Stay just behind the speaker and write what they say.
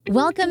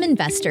Welcome,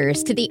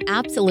 investors, to the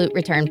Absolute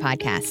Return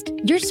Podcast,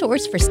 your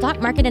source for stock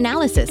market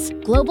analysis,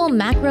 global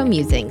macro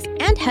musings,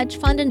 and hedge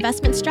fund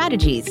investment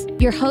strategies.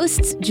 Your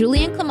hosts,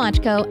 Julian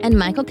Klimachko and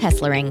Michael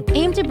Kesslering,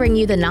 aim to bring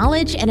you the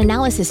knowledge and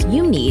analysis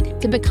you need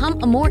to become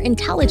a more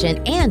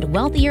intelligent and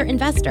wealthier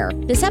investor.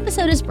 This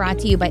episode is brought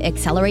to you by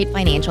Accelerate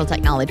Financial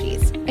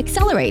Technologies.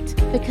 Accelerate,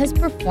 because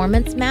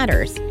performance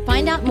matters.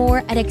 Find out more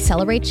at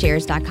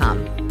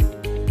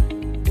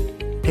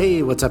accelerateshares.com.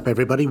 Hey, what's up,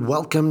 everybody?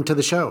 Welcome to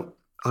the show.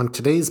 On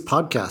today's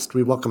podcast,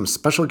 we welcome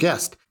special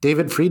guest,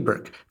 David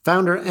Friedberg,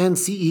 founder and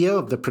CEO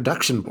of the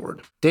Production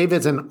Board. Dave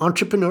is an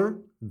entrepreneur,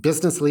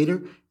 business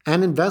leader,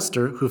 and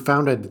investor who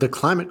founded the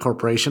Climate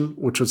Corporation,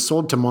 which was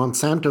sold to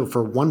Monsanto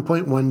for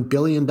 $1.1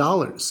 billion.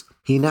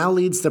 He now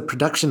leads the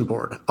Production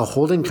Board, a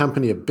holding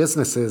company of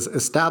businesses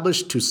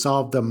established to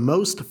solve the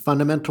most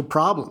fundamental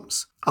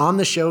problems. On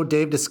the show,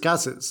 Dave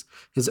discusses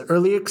his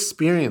early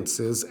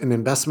experiences in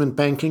investment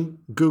banking,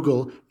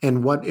 Google,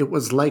 and what it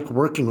was like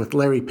working with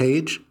Larry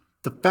Page,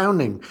 the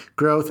founding,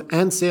 growth,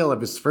 and sale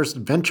of his first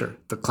venture,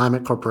 the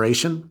Climate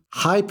Corporation,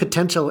 high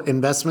potential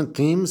investment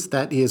themes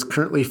that he is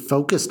currently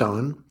focused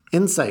on,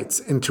 insights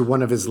into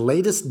one of his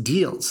latest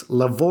deals,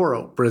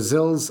 Lavoro,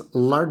 Brazil's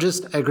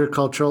largest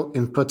agricultural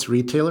inputs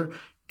retailer,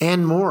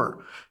 and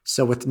more.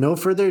 So with no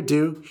further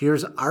ado,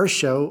 here's our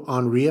show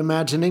on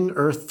reimagining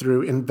Earth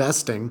through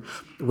investing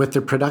with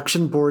the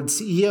Production Board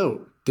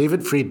CEO,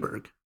 David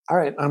Friedberg. All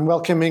right, I'm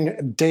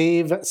welcoming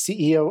Dave,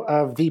 CEO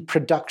of the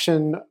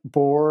Production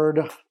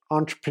Board,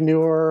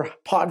 entrepreneur,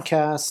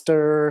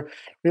 podcaster.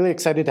 Really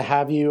excited to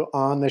have you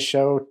on the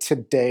show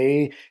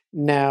today.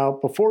 Now,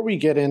 before we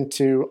get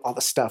into all the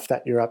stuff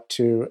that you're up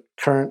to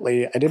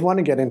currently, I did want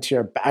to get into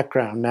your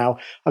background. Now,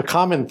 a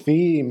common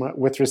theme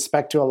with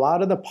respect to a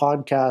lot of the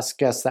podcast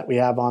guests that we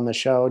have on the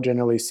show,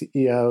 generally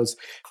CEOs,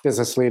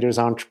 business leaders,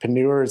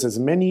 entrepreneurs, is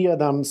many of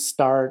them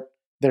start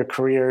their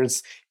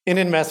careers in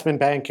investment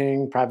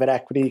banking, private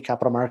equity,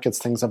 capital markets,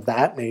 things of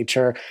that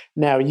nature.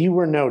 Now, you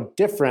were no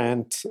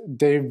different.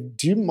 Dave,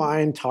 do you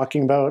mind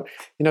talking about,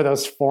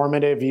 those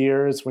formative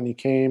years when you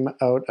came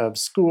out of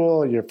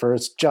school, your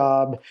first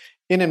job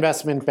in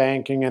investment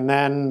banking, and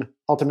then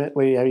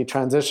ultimately how you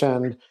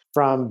transitioned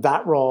from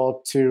that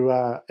role to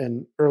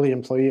an early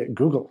employee at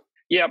Google?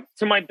 Yeah.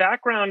 So my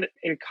background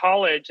in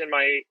college and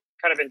my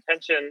kind of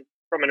intention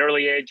from an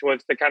early age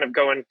was to kind of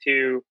go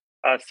into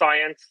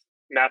science,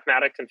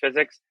 mathematics, and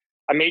physics.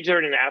 I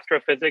majored in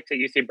astrophysics at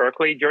UC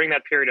Berkeley. During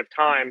that period of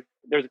time,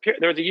 there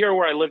was a year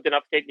where I lived in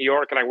upstate New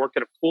York and I worked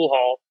at a pool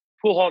hall.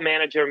 Pool hall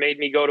manager made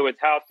me go to his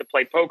house to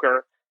play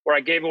poker, where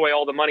I gave away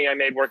all the money I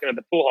made working at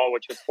the pool hall,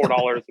 which was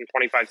 $4.25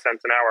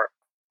 an hour.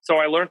 So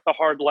I learned the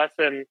hard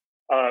lesson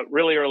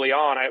really early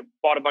on. I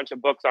bought a bunch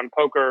of books on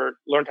poker,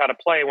 learned how to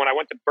play. When I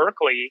went to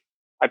Berkeley,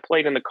 I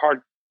played in the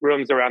card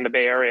rooms around the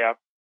Bay Area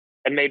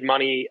and made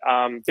money,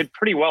 did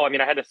pretty well. I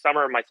mean, I had a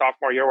summer my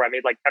sophomore year where I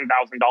made like $10,000,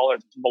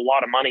 which is a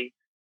lot of money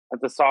as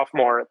a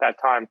sophomore at that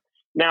time.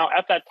 Now,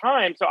 at that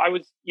time, so I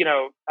was,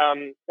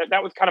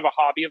 that was kind of a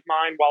hobby of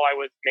mine while I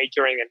was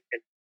majoring in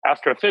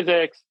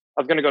astrophysics.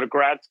 I was going to go to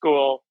grad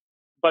school,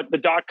 but the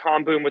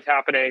dot-com boom was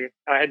happening.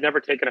 I had never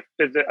taken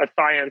a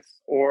finance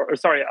or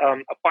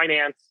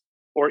finance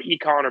or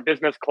econ or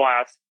business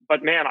class.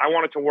 But man, I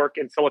wanted to work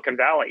in Silicon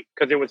Valley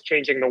because it was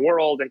changing the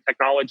world and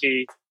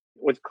technology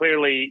was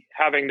clearly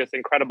having this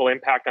incredible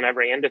impact on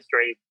every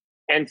industry.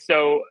 And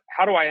so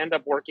how do I end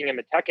up working in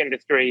the tech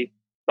industry?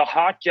 The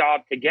hot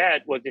job to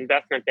get was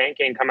investment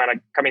banking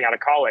coming out of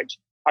college.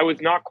 I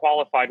was not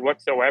qualified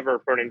whatsoever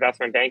for an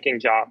investment banking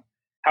job.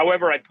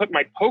 However, I put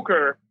my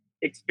poker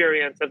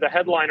experience as a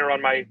headliner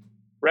on my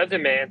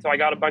resume. And so I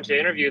got a bunch of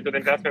interviews with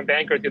investment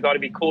bankers who thought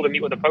it'd be cool to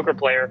meet with a poker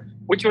player,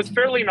 which was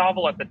fairly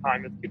novel at the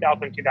time. It was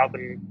 99,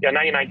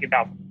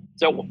 2000.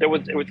 So it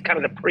was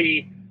kind of the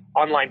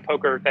pre-online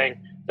poker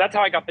thing. That's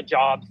how I got the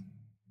job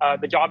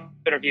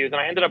interviews. And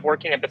I ended up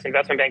working at this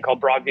investment bank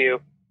called Broadview,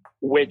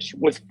 which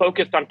was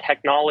focused on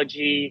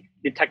technology,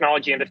 the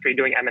technology industry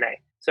doing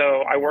M&A.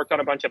 So I worked on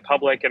a bunch of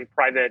public and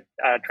private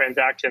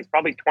transactions,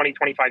 probably 20,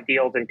 25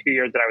 deals in 2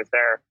 years that I was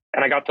there.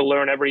 And I got to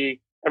learn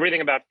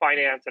everything about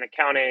finance and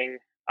accounting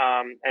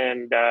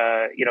and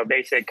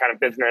basic kind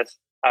of business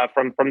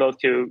from those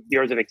 2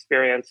 years of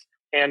experience.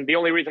 And the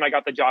only reason I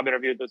got the job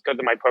interviews was because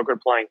of my poker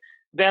playing.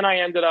 Then I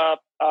ended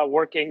up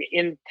working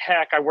in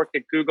tech. I worked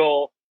at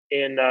Google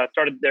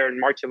started there in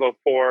March of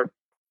 2004,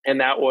 and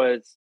that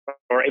was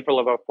or April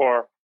of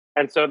 2004.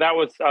 And so that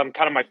was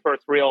kind of my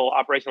first real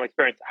operational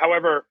experience.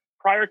 However,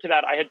 prior to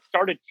that, I had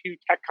started 2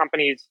 tech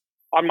companies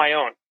on my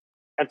own.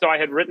 And so I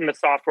had written the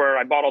software.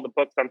 I bought all the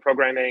books on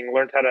programming,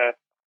 learned how to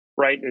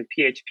write in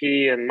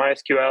PHP and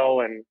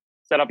MySQL and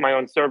set up my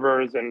own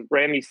servers and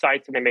ran these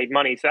sites and they made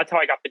money. So that's how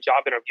I got the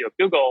job interview at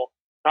Google,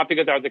 not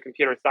because I was a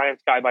computer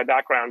science guy by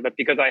background, but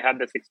because I had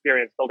this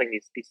experience building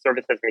these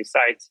services and these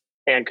sites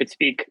and could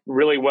speak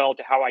really well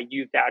to how I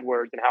used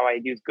AdWords and how I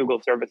used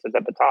Google services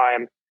at the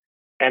time.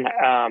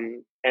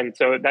 And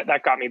so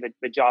that got me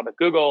the job at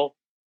Google.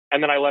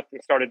 And then I left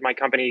and started my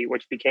company,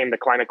 which became the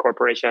Climate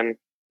Corporation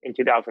in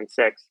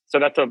 2006. So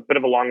that's a bit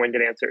of a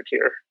long-winded answer to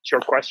your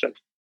short question.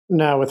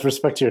 Now, with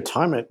respect to your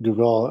time at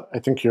Google, I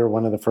think you're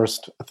one of the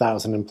first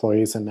 1,000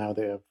 employees, and now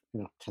they have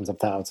tens of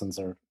thousands,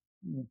 or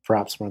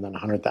perhaps more than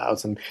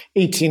 100,000.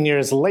 18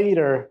 years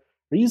later,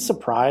 are you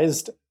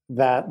surprised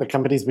that the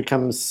company's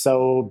become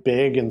so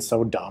big and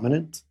so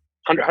dominant?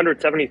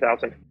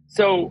 170,000.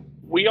 So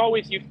we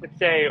always used to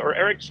say, or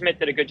Eric Schmidt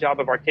did a good job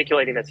of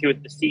articulating this. He was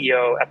the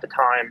CEO at the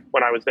time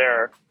when I was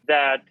there,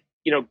 that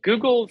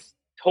Google's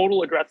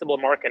total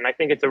addressable market, and I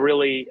think it's a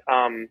really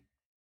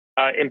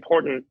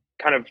important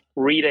kind of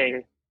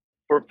reading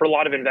for a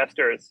lot of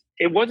investors.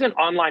 It wasn't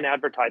online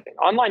advertising.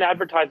 Online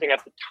advertising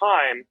at the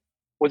time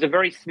was a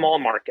very small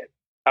market,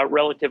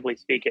 relatively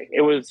speaking.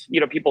 It was,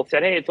 people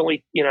said, hey, it's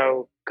only,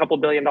 a couple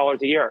 $1 billion a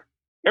year.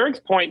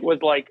 Eric's point was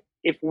like,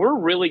 if we're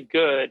really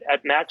good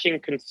at matching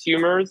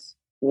consumers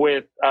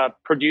with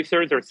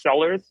producers or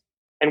sellers,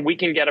 and we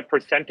can get a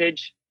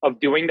percentage of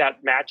doing that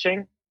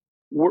matching,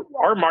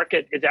 our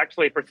market is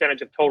actually a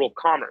percentage of total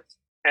commerce.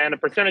 And a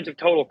percentage of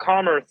total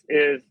commerce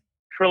is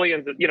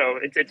trillions,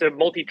 it's a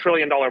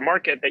multi-trillion-dollar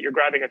market that you're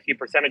grabbing a few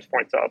percentage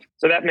points of.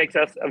 So that makes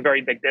us a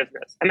very big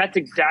business. And that's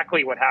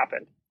exactly what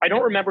happened. I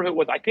don't remember who it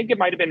was. I think it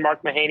might have been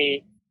Mark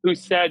Mahaney, who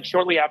said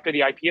shortly after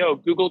the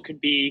IPO, Google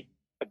could be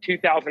a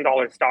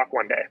 $2,000 stock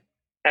one day.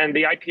 And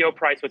the IPO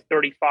price was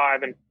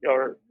 35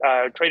 or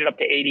traded up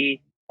to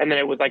 80. And then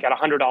it was like at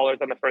 $100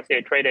 on the first day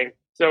of trading.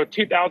 So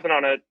 2,000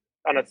 on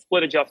a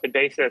split adjusted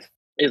basis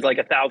is like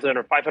 $1,000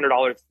 or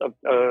 $500 of,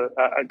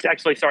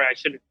 actually, sorry, I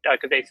shouldn't,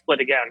 because they split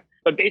again.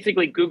 But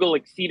basically Google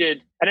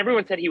exceeded, and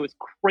everyone said he was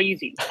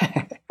crazy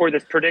for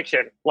this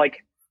prediction.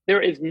 Like,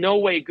 there is no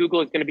way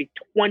Google is going to be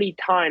 20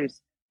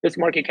 times this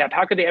market cap.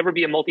 How could they ever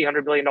be a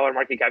multi-$100 billion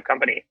market cap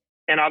company?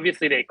 And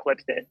obviously they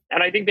eclipsed it.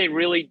 And I think they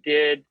really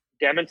did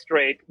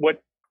demonstrate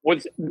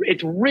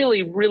it's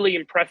really, really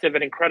impressive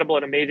and incredible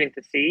and amazing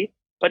to see,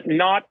 but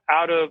not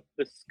out of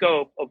the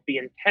scope of the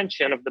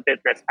intention of the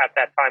business at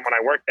that time when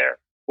I worked there,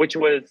 which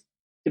was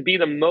to be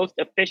the most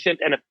efficient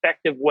and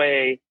effective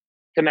way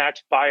to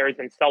match buyers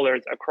and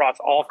sellers across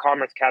all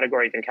commerce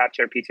categories and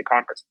capture a piece of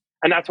commerce.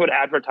 And that's what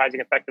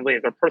advertising effectively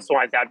is, or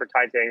personalized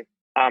advertising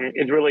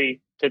is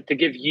really to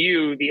give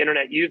you, the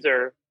internet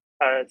user,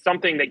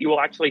 something that you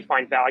will actually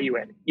find value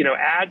in.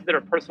 Ads that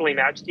are personally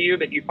matched to you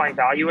that you find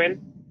value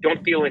in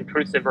don't feel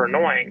intrusive or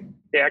annoying.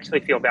 They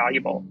actually feel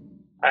valuable.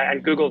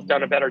 And Google's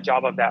done a better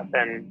job of that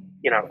than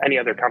any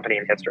other company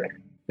in history.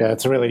 Yeah,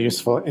 it's a really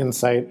useful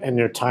insight, and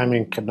your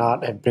timing could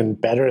not have been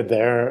better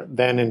there.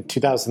 Then in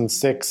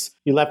 2006,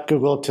 you left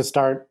Google to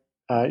start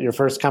your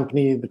first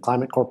company, the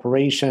Climate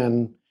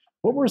Corporation.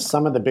 What were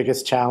some of the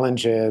biggest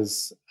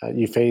challenges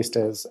you faced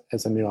as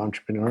a new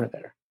entrepreneur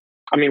there?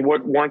 I mean,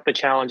 what weren't the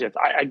challenges?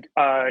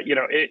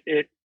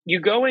 You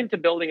go into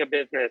building a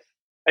business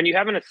and you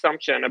have an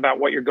assumption about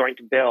what you're going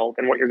to build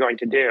and what you're going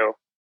to do,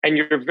 and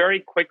you're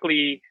very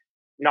quickly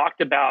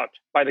knocked about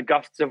by the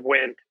gusts of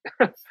wind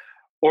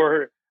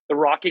or the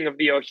rocking of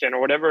the ocean,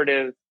 or whatever it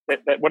is,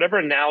 that whatever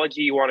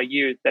analogy you want to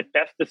use that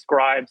best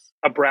describes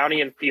a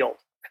Brownian field,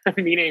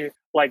 meaning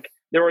like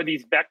there are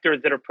these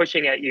vectors that are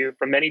pushing at you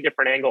from many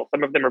different angles.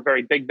 Some of them are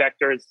very big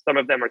vectors, some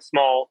of them are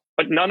small,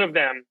 but none of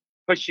them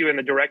push you in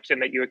the direction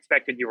that you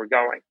expected you were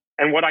going.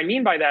 And what I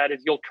mean by that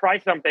is you'll try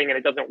something and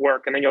it doesn't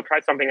work, and then you'll try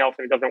something else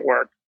and it doesn't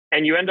work.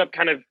 And you end up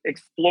kind of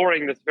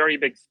exploring this very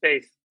big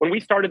space. When we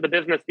started the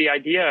business, the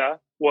idea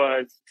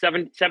was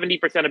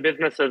 70% of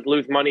businesses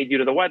lose money due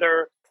to the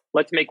weather.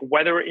 Let's make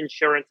weather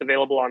insurance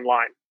available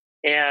online.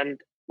 And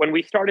when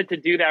we started to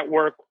do that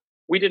work,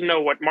 we didn't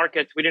know what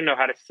markets, we didn't know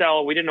how to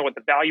sell, we didn't know what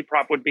the value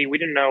prop would be, we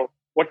didn't know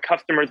what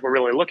customers were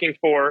really looking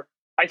for.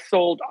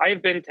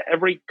 I've been to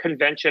every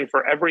convention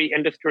for every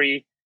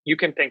industry you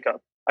can think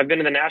of. I've been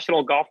to the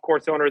National Golf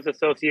Course Owners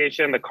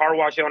Association, the Car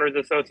Wash Owners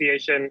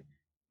Association,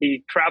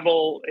 the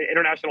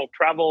International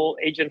Travel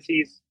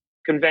Agencies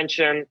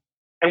Convention,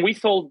 and we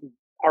sold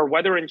our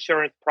weather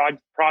insurance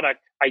product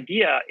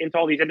idea into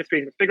all these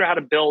industries and figure out how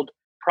to build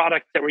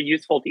products that were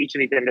useful to each of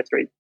these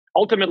industries.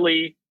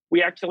 Ultimately,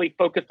 we actually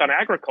focused on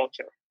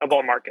agriculture of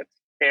all markets,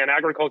 and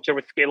agriculture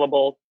was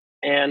scalable,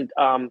 and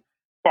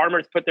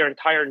farmers put their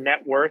entire net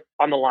worth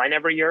on the line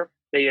every year.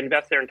 They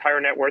invest their entire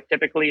net worth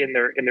typically in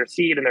their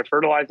seed and their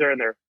fertilizer and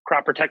their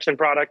crop protection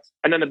products.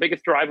 And then the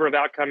biggest driver of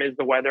outcome is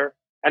the weather.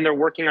 And they're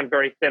working on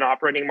very thin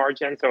operating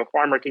margins, so a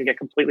farmer can get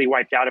completely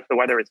wiped out if the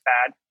weather is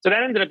bad. So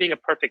that ended up being a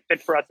perfect fit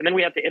for us. And then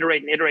we had to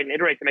iterate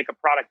to make a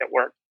product that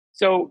worked.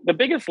 So the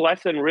biggest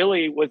lesson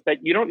really was that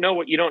you don't know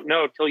what you don't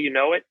know till you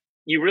know it.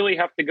 You really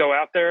have to go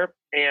out there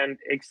and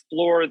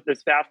explore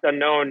this vast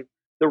unknown.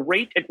 The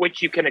rate at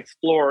which you can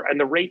explore and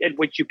the rate at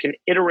which you can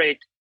iterate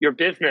your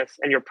business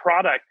and your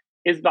product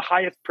is the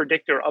highest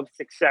predictor of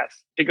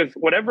success. Because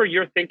whatever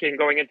you're thinking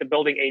going into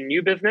building a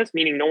new business,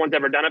 meaning no one's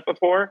ever done it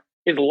before,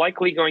 is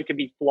likely going to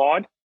be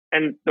flawed.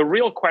 And the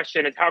real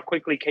question is how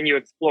quickly can you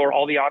explore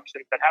all the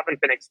options that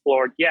haven't been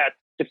explored yet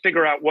to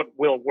figure out what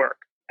will work.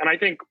 And I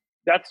think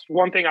that's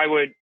one thing I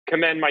would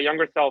commend my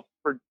younger self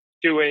for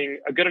doing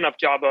a good enough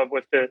job of,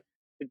 was to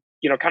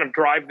kind of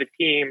drive the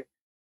team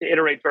to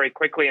iterate very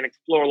quickly and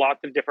explore lots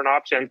of different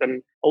options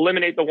and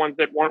eliminate the ones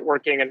that weren't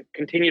working and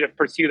continue to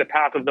pursue the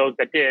path of those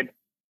that did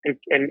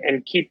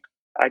and keep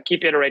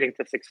iterating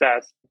to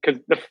success.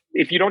 Because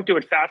if you don't do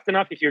it fast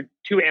enough, if you're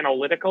too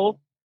analytical,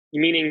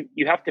 meaning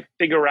you have to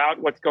figure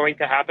out what's going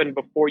to happen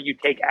before you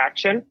take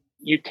action,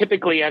 you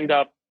typically end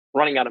up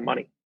running out of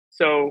money.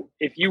 So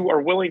if you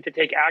are willing to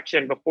take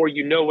action before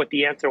you know what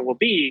the answer will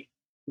be,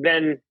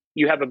 then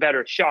you have a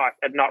better shot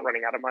at not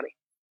running out of money.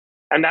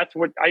 And that's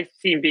what I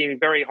see being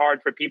very hard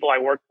for people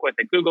I work with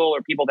at Google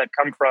or people that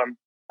come from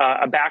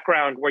a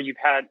background where you've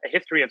had a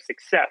history of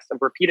success, of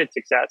repeated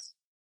success,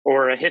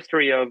 or a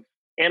history of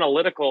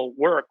analytical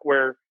work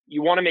where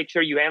you want to make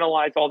sure you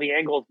analyze all the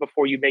angles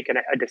before you make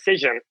a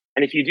decision.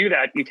 And if you do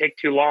that, you take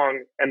too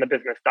long and the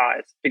business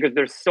dies because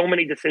there's so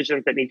many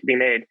decisions that need to be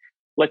made.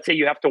 Let's say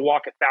you have to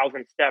walk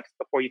 1,000 steps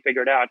before you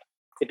figure it out.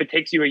 If it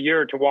takes you a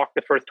year to walk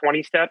the first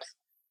 20 steps,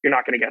 you're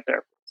not going to get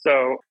there.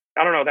 So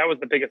I don't know. That was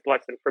the biggest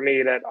lesson for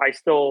me that I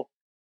still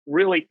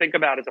really think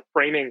about as a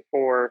framing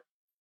for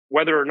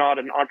whether or not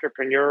an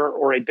entrepreneur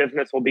or a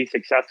business will be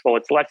successful.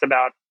 It's less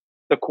about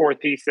the core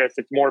thesis.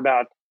 It's more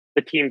about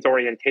the team's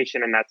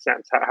orientation in that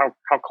sense,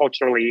 how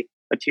culturally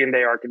attuned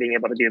they are to being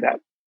able to do that.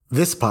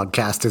 This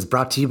podcast is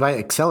brought to you by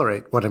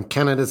Accelerate, one of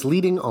Canada's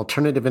leading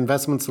alternative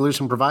investment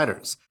solution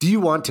providers. Do you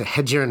want to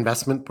hedge your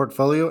investment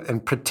portfolio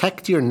and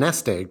protect your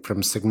nest egg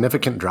from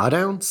significant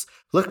drawdowns?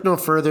 Look no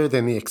further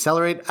than the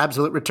Accelerate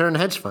Absolute Return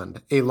Hedge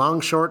Fund, a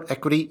long-short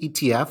equity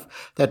ETF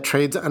that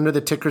trades under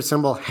the ticker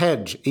symbol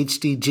HEDGE,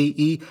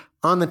 HDGE,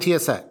 on the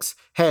TSX.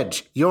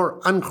 Hedge,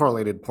 your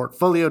uncorrelated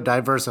portfolio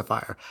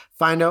diversifier.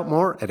 Find out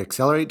more at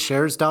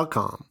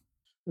accelerateshares.com.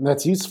 And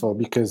that's useful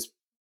because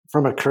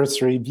from a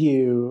cursory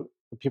view,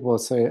 people will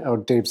say, oh,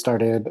 Dave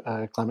started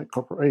Climate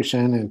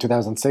Corporation in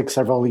 2006,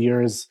 several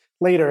years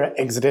later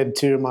exited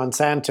to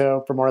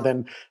Monsanto for more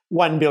than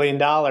 $1 billion.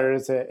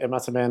 It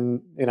must have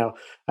been,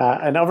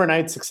 an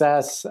overnight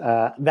success,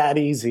 that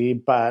easy,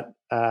 but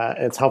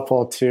it's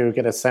helpful to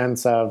get a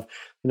sense of,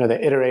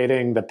 the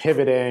iterating, the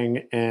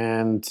pivoting,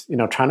 and,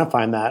 trying to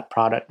find that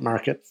product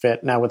market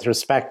fit. Now, with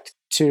respect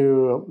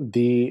to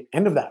the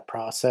end of that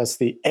process,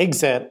 the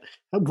exit,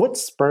 what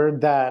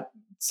spurred that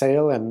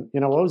sale? And,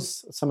 what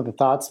was some of the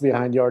thoughts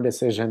behind your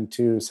decision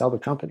to sell the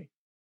company?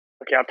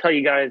 Okay, I'll tell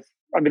you guys.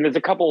 There's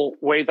a couple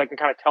ways I can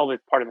kind of tell this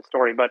part of the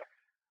story, but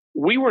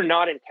we were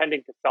not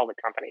intending to sell the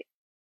company.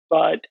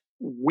 But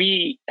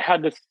we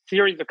had this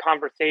series of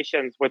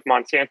conversations with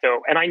Monsanto,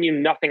 and I knew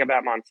nothing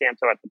about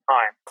Monsanto at the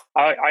time.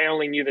 I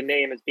only knew the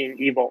name as being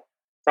evil.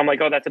 So I'm like,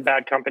 oh, that's a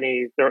bad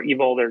company. They're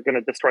evil. They're going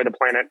to destroy the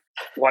planet.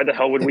 Why the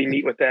hell would we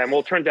meet with them?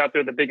 Well, it turns out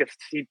they're the biggest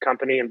seed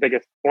company and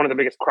one of the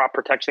biggest crop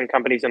protection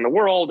companies in the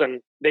world.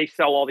 And they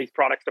sell all these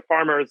products to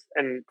farmers.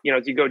 And,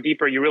 as you go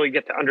deeper, you really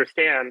get to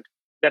understand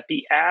that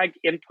the ag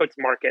inputs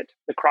market,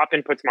 the crop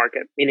inputs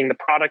market, meaning the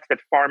products that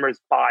farmers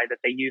buy that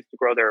they use to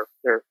grow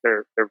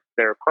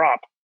their crop,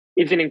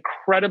 is an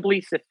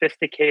incredibly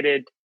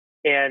sophisticated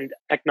and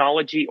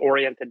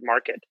technology-oriented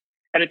market.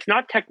 And it's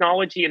not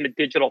technology in the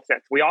digital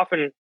sense. We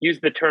often use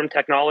the term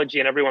technology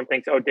and everyone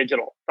thinks, oh,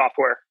 digital,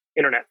 software,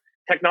 internet.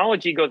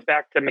 Technology goes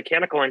back to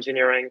mechanical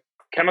engineering,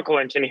 chemical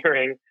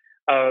engineering,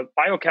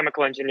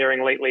 biochemical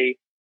engineering lately,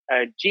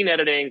 gene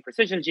editing,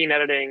 precision gene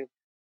editing.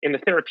 In the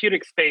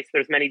therapeutic space,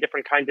 there's many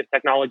different kinds of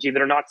technology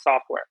that are not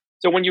software.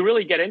 So when you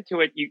really get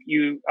into it,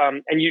 you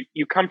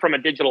come from a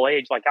digital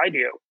age like I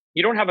do,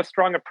 you don't have a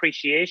strong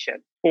appreciation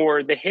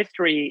for the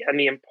history and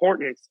the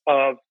importance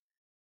of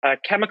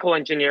chemical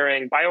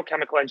engineering,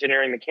 biochemical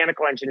engineering,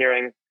 mechanical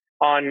engineering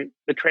on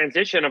the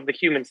transition of the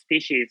human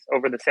species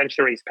over the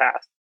centuries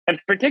past. And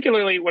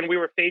particularly when we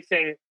were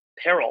facing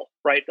peril,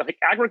 right? Like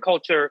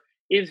agriculture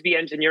is the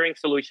engineering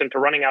solution to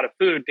running out of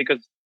food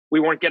because we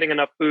weren't getting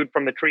enough food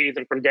from the trees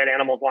and from dead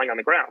animals lying on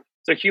the ground.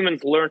 So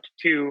humans learned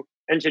to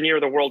engineer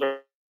the world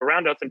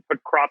around us and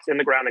put crops in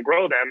the ground and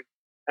grow them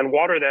and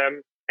water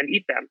them and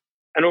eat them.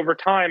 And over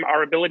time,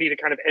 our ability to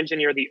kind of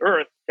engineer the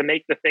earth to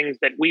make the things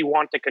that we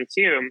want to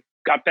consume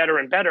got better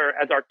and better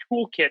as our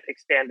toolkit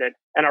expanded.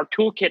 And our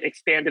toolkit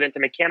expanded into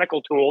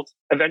mechanical tools,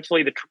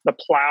 eventually the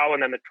plow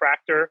and then the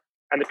tractor.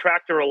 And the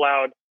tractor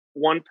allowed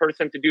one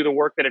person to do the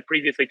work that it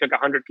previously took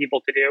 100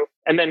 people to do.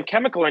 And then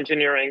chemical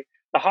engineering,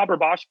 the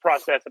Haber-Bosch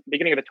process at the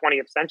beginning of the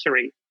 20th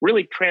century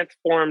really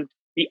transformed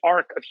the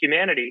arc of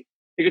humanity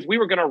because we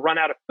were going to run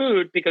out of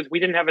food because we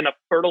didn't have enough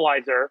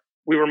fertilizer.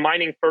 We were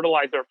mining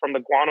fertilizer from the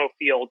guano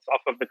fields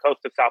off of the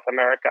coast of South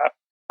America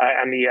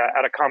and the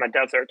Atacama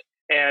Desert.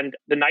 And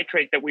the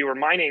nitrate that we were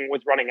mining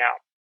was running out.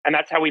 And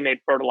that's how we made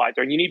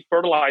fertilizer. And you need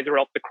fertilizer or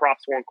else the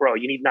crops won't grow.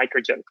 You need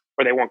nitrogen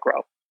or they won't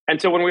grow.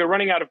 And so when we were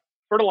running out of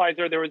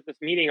fertilizer, there was this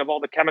meeting of all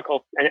the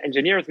chemical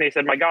engineers and they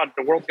said, my God,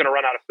 the world's going to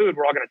run out of food.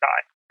 We're all going to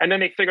die. And then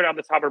they figured out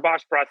this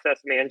Haber-Bosch process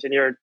and they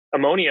engineered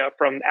ammonia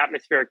from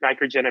atmospheric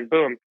nitrogen and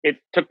boom, it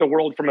took the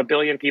world from 1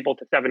 billion people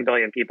to 7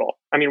 billion people.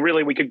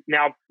 Really, we could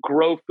now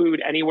grow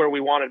food anywhere we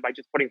wanted by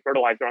just putting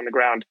fertilizer on the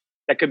ground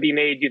that could be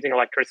made using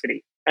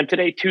electricity. And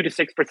today, 2 to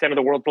 6% of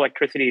the world's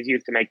electricity is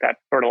used to make that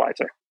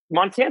fertilizer.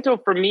 Monsanto,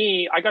 for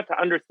me, I got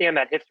to understand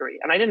that history,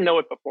 and I didn't know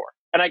it before.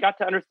 And I got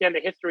to understand the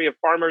history of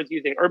farmers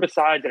using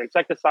herbicides and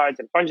insecticides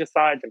and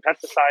fungicides and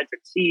pesticides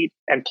and seed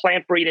and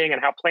plant breeding,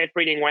 and how plant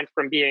breeding went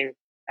from being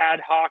ad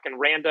hoc and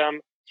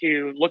random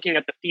to looking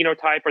at the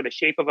phenotype or the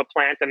shape of a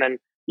plant and then,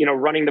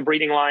 running the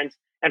breeding lines.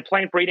 And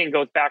plant breeding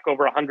goes back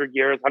over 100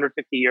 years,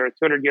 150 years,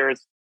 200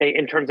 years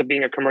in terms of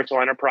being a commercial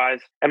enterprise.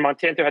 And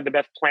Monsanto had the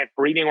best plant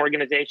breeding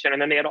organization.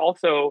 And then they had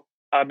also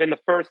been the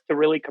first to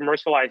really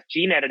commercialize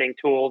gene editing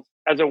tools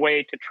as a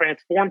way to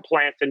transform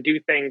plants and do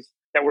things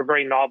that were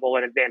very novel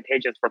and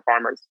advantageous for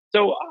farmers.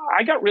 So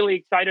I got really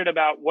excited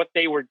about what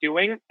they were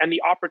doing and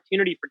the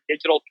opportunity for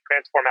digital to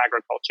transform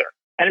agriculture.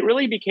 And it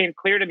really became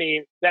clear to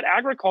me that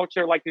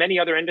agriculture, like many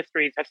other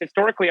industries, has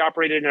historically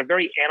operated in a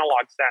very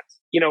analog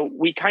sense.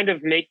 We kind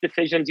of make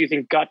decisions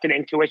using gut and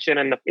intuition,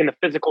 and in the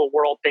physical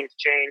world, things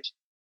change.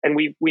 And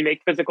we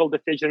make physical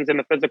decisions in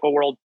the physical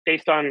world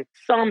based on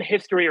some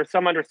history or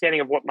some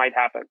understanding of what might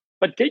happen.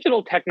 But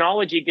digital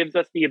technology gives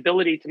us the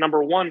ability to,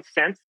 number one,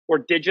 sense or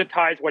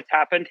digitize what's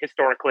happened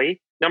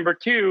historically. Number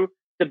two,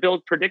 to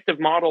build predictive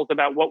models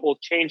about what will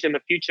change in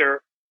the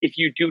future if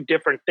you do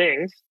different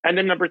things. And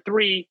then number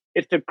three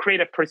is to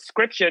create a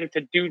prescription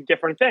to do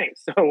different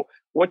things. So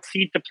what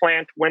seed to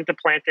plant, when to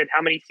plant it,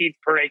 how many seeds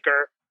per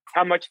acre,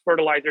 how much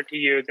fertilizer to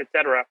use, et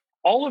cetera.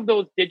 All of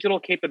those digital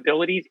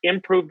capabilities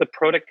improve the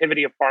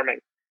productivity of farming.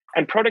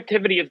 And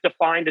productivity is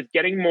defined as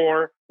getting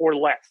more or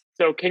less.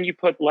 So can you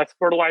put less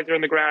fertilizer in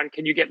the ground?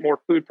 Can you get more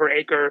food per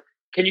acre?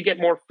 Can you get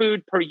more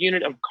food per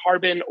unit of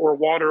carbon or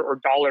water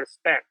or dollars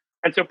spent?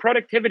 And so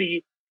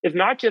productivity is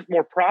not just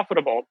more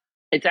profitable,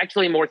 it's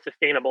actually more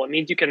sustainable. It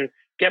means you can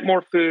get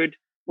more food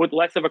with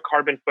less of a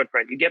carbon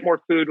footprint. You get more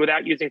food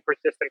without using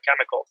persistent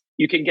chemicals.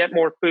 You can get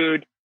more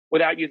food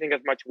without using as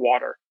much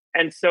water.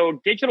 And so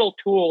digital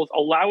tools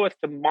allow us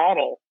to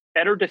model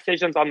better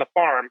decisions on the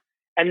farm.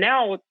 And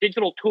now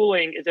digital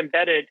tooling is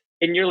embedded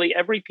in nearly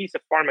every piece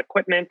of farm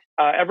equipment.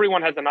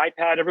 Everyone has an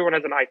iPad, everyone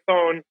has an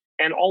iPhone,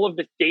 and all of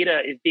this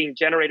data is being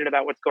generated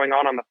about what's going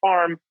on the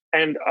farm.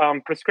 And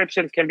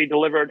prescriptions can be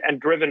delivered and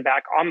driven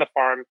back on the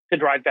farm to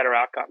drive better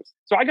outcomes.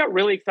 So I got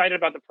really excited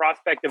about the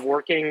prospect of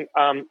working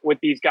with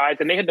these guys.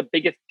 And they had the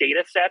biggest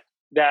data set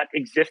that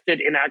existed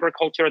in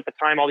agriculture at the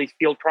time, all these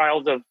field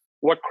trials of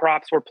what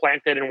crops were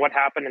planted and what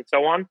happened and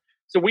so on.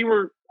 So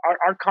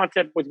our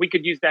concept was we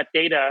could use that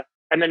data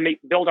and then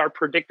build our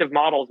predictive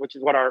models, which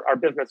is what our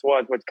business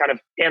was kind of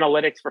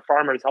analytics for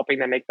farmers, helping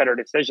them make better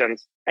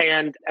decisions.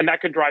 And that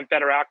could drive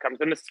better outcomes.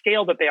 And the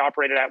scale that they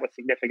operated at was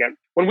significant.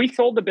 When we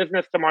sold the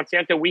business to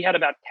Monsanto, we had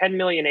about 10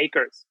 million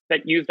acres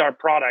that used our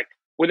product.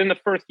 Within the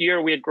first year,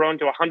 we had grown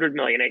to 100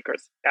 million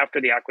acres after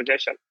the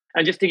acquisition.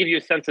 And just to give you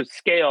a sense of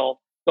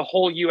scale, the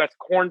whole U.S.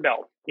 Corn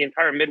Belt, the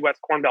entire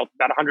Midwest Corn Belt,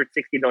 about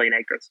 160 million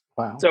acres.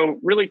 Wow. So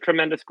really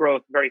tremendous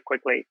growth very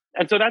quickly.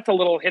 And so that's a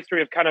little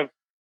history of kind of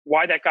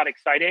why that got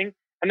exciting.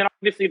 And then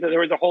obviously there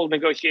was a whole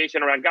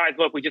negotiation around, guys,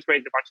 look, we just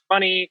raised a bunch of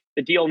money.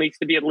 The deal needs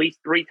to be at least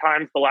 3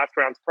 times the last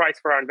round's price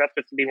for our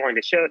investors to be willing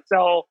to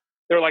sell.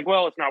 They're like,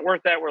 well, it's not worth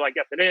that. We're like,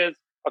 yes, it is.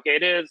 Okay,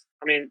 it is.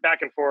 I mean,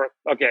 back and forth.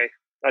 Okay,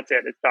 that's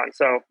it. It's done.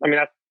 So, I mean,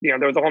 that's,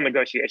 there was a whole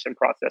negotiation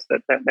process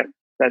that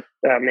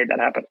made that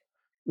happen.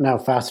 Now,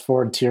 fast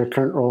forward to your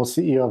current role,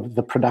 CEO of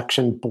the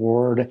production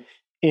board,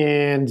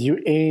 and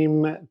you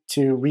aim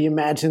to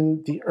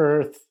reimagine the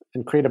earth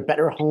and create a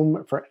better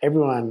home for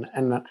everyone.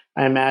 And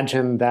I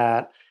imagine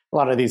that a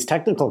lot of these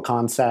technical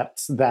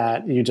concepts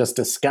that you just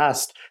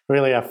discussed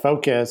really a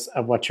focus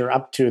of what you're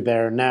up to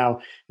there. Now,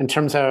 in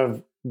terms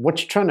of what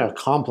you're trying to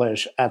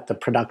accomplish at the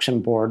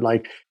production board,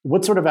 like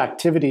what sort of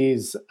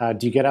activities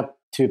do you get up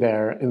to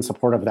there in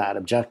support of that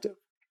objective?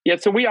 Yeah,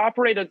 so we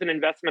operate as an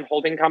investment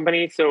holding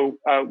company. So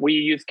we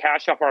use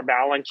cash off our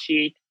balance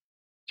sheet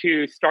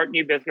to start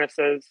new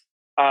businesses,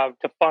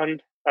 to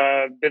fund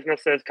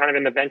businesses kind of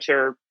in the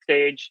venture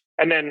stage.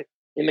 And then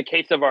in the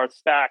case of our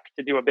SPAC,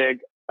 to do a big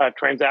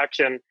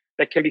transaction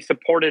that can be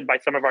supported by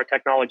some of our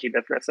technology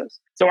businesses.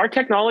 So our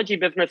technology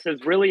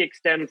businesses really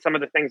extend some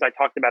of the things I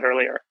talked about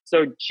earlier.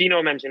 So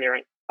genome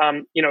engineering.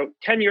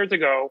 10 years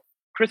ago,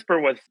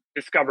 CRISPR was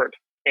discovered.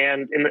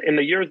 And in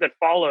the years that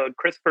followed,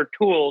 CRISPR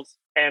tools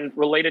and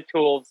related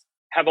tools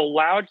have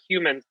allowed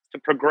humans to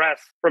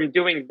progress from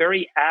doing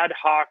very ad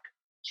hoc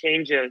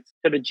changes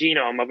to the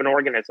genome of an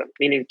organism,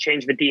 meaning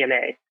change the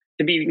DNA,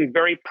 to being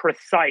very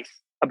precise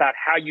about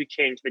how you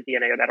change the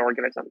DNA of that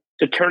organism,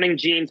 to turning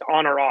genes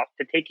on or off,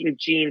 to taking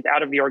genes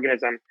out of the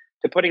organism,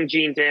 to putting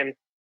genes in,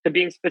 to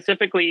being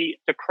specifically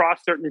to cross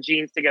certain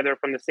genes together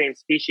from the same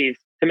species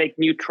to make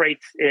new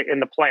traits in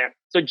the plant.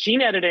 So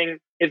gene editing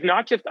is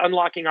not just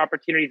unlocking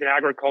opportunities in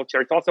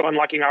agriculture, it's also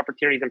unlocking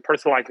opportunities in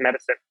personalized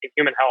medicine, in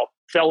human health.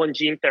 Cell and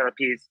gene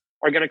therapies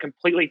are going to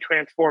completely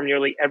transform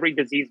nearly every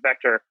disease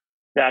vector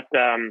that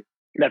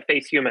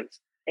face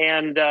humans.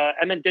 And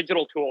then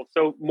digital tools.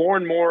 So more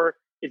and more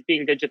is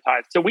being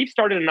digitized. So we've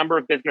started a number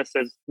of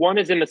businesses. One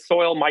is in the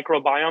soil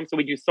microbiome. So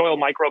we do soil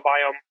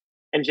microbiome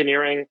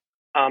engineering.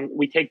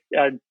 We take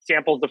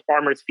samples of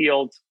farmers'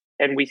 fields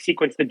and we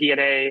sequence the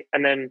DNA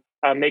and then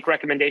make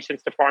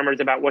recommendations to farmers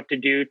about what to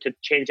do to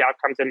change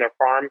outcomes in their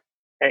farm.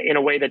 in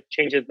a way that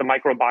changes the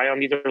microbiome.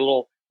 These are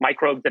little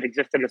microbes that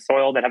exist in the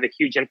soil that have a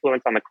huge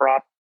influence on the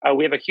crop.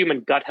 We have a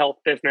human gut health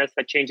business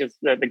that changes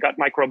the gut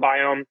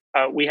microbiome.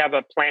 We have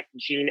a plant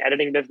gene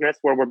editing business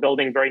where we're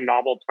building very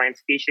novel plant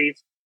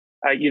species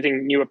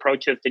using new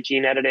approaches to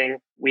gene editing.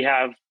 We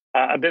have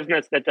a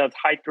business that does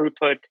high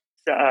throughput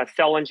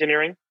cell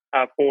engineering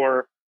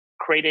for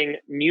creating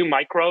new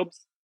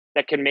microbes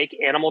that can make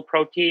animal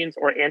proteins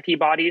or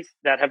antibodies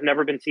that have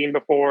never been seen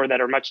before, that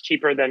are much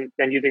cheaper than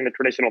using the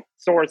traditional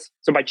source.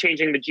 So by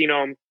changing the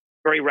genome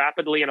very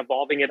rapidly and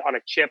evolving it on a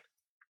chip,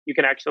 you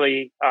can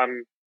actually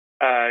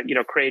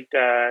create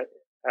a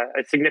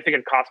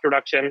significant cost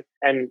reduction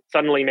and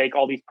suddenly make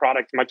all these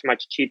products much,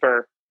 much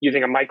cheaper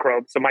using a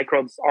microbe. So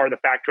microbes are the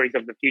factories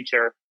of the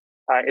future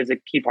is a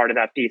key part of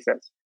that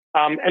thesis.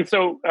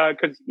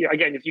 Because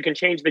again, if you can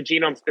change the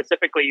genome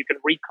specifically, you can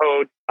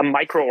recode a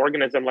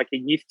microorganism like a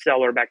yeast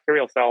cell or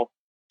bacterial cell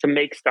to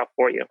make stuff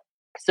for you.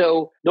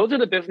 So those are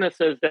the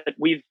businesses that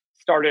we've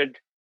started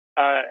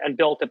and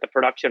built at the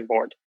production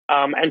board.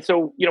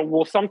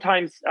 We'll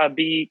sometimes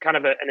be kind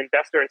of an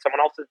investor in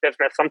someone else's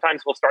business.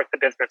 Sometimes we'll start the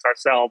business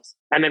ourselves,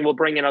 and then we'll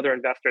bring in other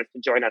investors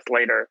to join us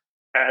later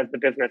as the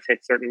business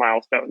hits certain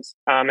milestones.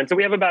 And so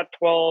we have about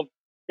 12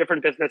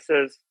 different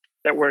businesses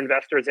that we're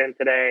investors in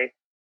today.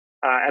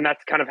 And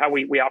that's kind of how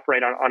we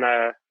operate on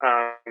a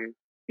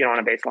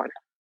baseline.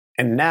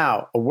 And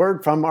now, a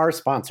word from our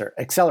sponsor,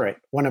 Accelerate,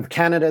 one of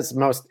Canada's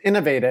most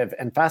innovative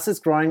and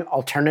fastest growing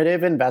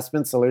alternative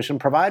investment solution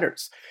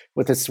providers,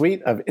 with a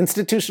suite of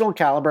institutional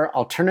caliber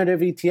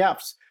alternative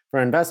ETFs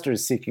for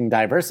investors seeking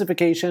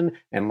diversification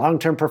and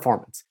long-term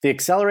performance. The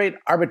Accelerate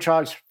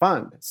Arbitrage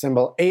Fund,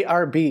 symbol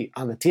ARB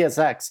on the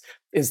TSX,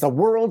 is the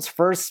world's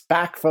first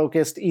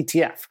SPAC-focused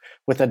ETF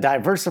with a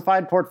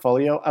diversified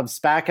portfolio of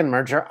SPAC and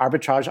merger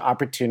arbitrage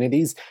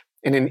opportunities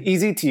in an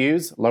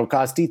easy-to-use,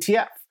 low-cost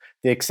ETF.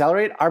 The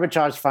Accelerate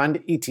Arbitrage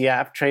Fund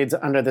ETF trades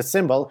under the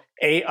symbol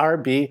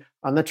ARB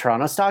on the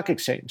Toronto Stock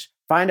Exchange.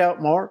 Find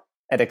out more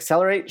at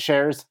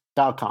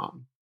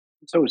accelerateshares.com.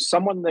 So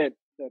someone that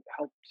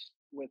helped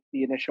with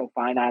the initial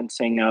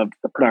financing of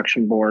the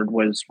production board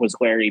was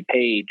Larry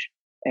Page.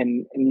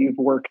 And you've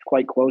worked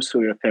quite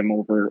closely with him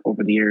over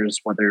the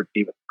years, whether it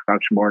be with the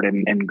production board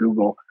and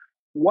Google.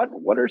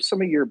 What are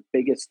some of your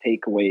biggest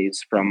takeaways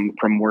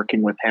from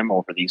working with him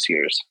over these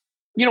years?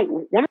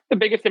 One of the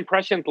biggest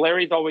impressions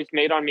Larry's always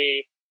made on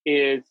me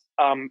is,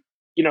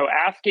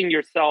 asking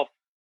yourself,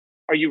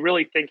 are you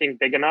really thinking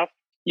big enough?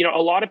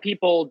 A lot of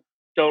people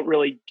don't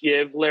really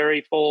give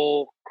Larry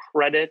full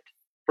credit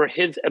for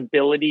his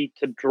ability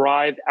to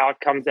drive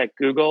outcomes at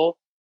Google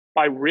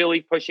by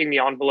really pushing the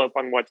envelope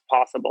on what's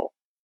possible.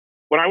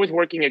 When I was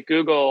working at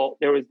Google,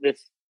 there was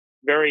this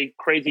very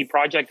crazy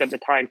project at the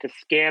time to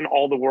scan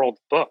all the world's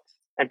books.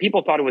 And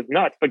people thought it was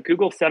nuts, but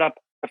Google set up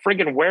a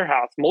friggin'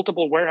 warehouse,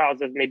 multiple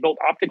warehouses, and they built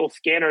optical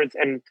scanners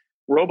and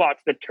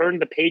robots that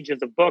turned the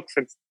pages of books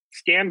and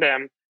scanned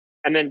them,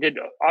 and then did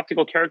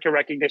optical character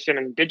recognition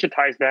and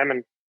digitized them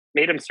and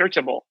made them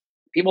searchable.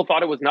 People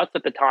thought it was nuts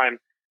at the time,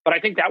 but I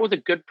think that was a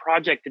good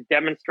project to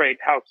demonstrate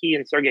how he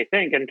and Sergey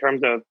think in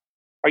terms of,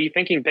 are you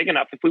thinking big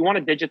enough? If we want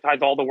to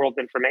digitize all the world's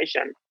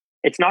information,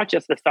 it's not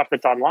just the stuff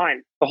that's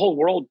online. The whole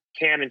world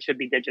can and should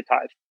be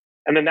digitized.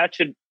 And then that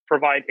should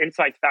provide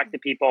insights back to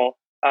people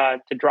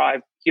to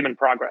drive human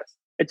progress.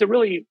 It's a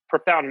really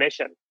profound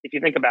mission, if you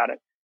think about it.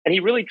 And he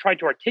really tried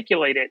to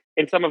articulate it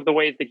in some of the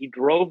ways that he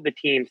drove the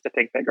teams to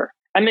think bigger.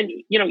 And then,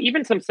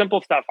 even some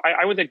simple stuff.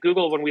 I was at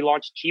Google when we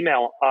launched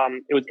Gmail.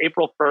 It was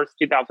April 1st,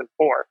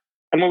 2004.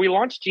 And when we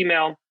launched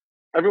Gmail,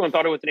 everyone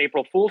thought it was an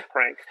April Fool's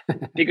prank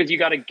because you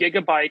got a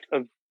gigabyte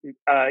of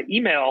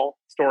email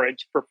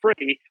storage for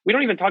free. We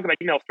don't even talk about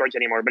email storage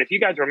anymore. But if you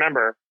guys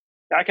remember,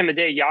 back in the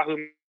day, Yahoo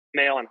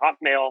Mail and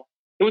Hotmail,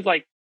 it was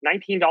like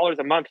 $19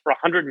 a month for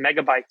 100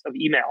 megabytes of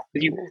email.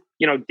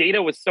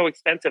 Data was so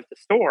expensive to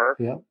store.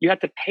 Yeah. You had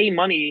to pay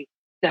money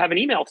to have an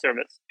email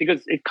service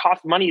because it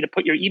cost money to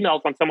put your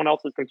emails on someone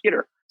else's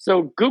computer.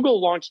 So Google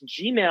launched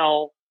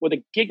Gmail with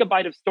a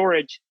gigabyte of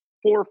storage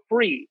for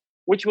free,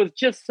 which was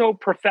just so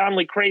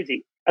profoundly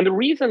crazy. And the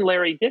reason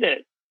Larry did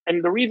it,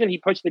 and the reason he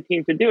pushed the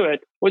team to do it,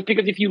 was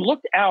because if you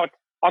looked out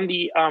on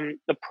the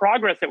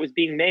progress that was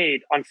being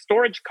made on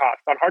storage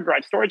costs, on hard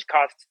drive storage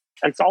costs,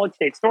 and solid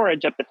state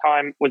storage at the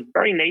time was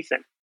very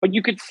nascent. But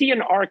you could see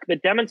an arc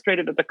that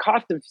demonstrated that the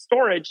cost of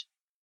storage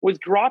was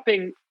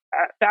dropping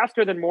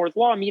faster than Moore's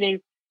law, meaning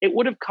it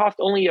would have cost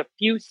only a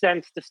few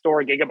cents to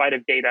store a gigabyte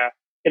of data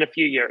in a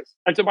few years.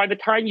 And so by the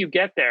time you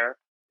get there,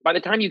 by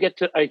the time you get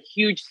to a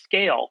huge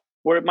scale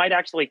where it might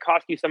actually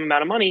cost you some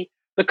amount of money,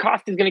 the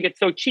cost is going to get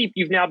so cheap,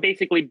 you've now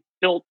basically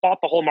bought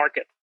the whole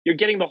market. You're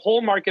getting the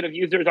whole market of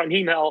users on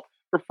email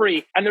for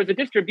free. And there's a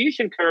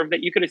distribution curve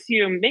that you could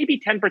assume maybe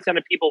 10%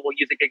 of people will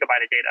use a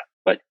gigabyte of data,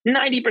 but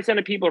 90%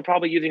 of people are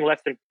probably using less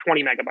than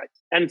 20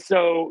 megabytes. And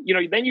so,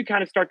 then you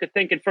kind of start to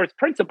think in first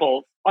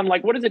principles on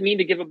like, what does it mean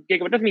to give a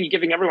gigabyte? It doesn't mean you're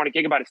giving everyone a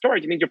gigabyte of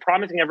storage. It means you're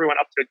promising everyone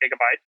up to a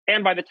gigabyte.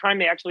 And by the time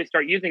they actually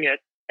start using it,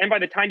 and by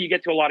the time you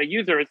get to a lot of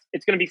users,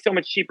 it's going to be so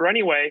much cheaper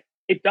anyway.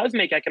 It does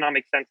make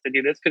economic sense to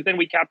do this because then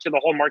we capture the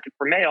whole market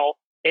for mail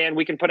and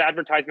we can put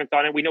advertisements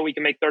on it. We know we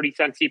can make 30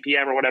 cents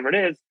CPM or whatever it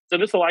is. So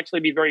this will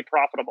actually be very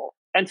profitable.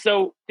 And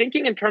so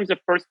thinking in terms of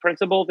first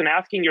principles and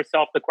asking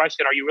yourself the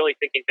question, are you really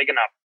thinking big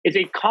enough, is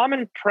a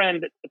common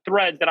thread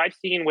that I've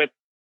seen with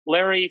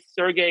Larry,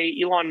 Sergey,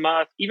 Elon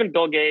Musk, even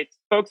Bill Gates,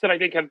 folks that I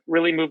think have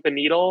really moved the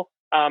needle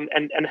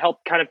and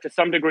helped kind of to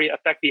some degree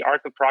affect the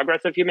arc of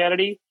progress of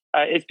humanity.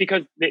 Is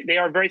because they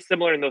are very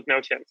similar in those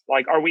notions.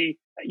 Like, are we,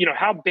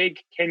 how big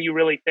can you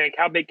really think?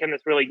 How big can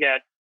this really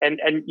get? And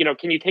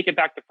can you take it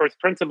back to first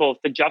principles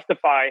to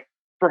justify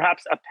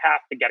perhaps a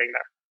path to getting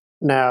there?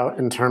 Now,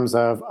 in terms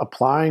of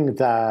applying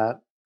that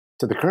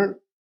to the current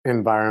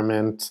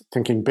environment,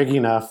 thinking big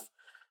enough,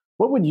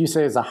 what would you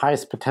say is the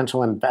highest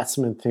potential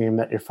investment theme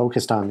that you're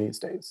focused on these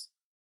days?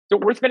 So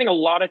we're spending a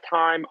lot of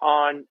time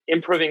on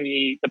improving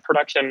the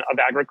production of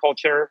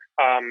agriculture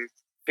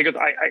because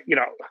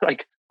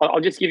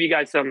I'll just give you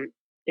guys some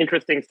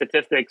interesting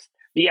statistics.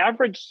 The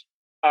average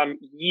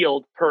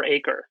yield per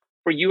acre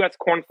for U.S.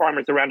 corn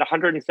farmers is around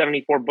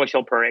 174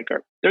 bushel per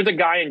acre. There's a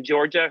guy in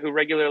Georgia who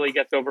regularly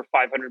gets over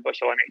 500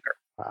 bushel an acre.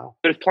 Wow.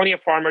 There's plenty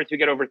of farmers who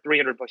get over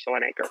 300 bushel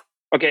an acre.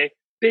 Okay,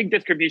 big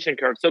distribution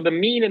curve. So the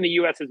mean in the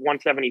U.S. is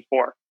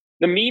 174.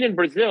 The mean in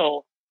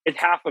Brazil is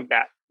half of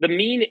that. The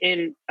mean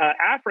in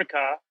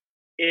Africa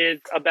is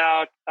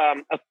about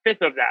a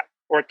fifth of that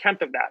or a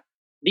tenth of that.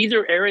 These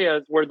are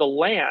areas where the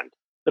land,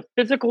 the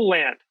physical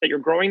land that you're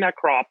growing that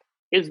crop,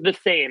 is the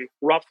same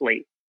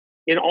roughly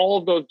in all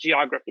of those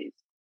geographies.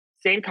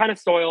 Same kind of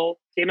soil,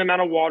 same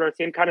amount of water,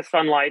 same kind of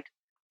sunlight.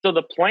 So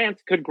the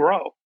plants could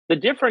grow. The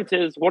difference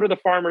is, what are the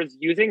farmers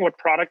using? What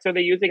products are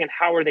they using? And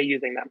how are they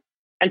using them?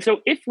 And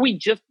so if we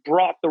just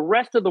brought the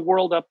rest of the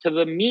world up to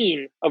the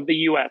mean of the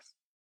US,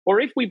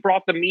 or if we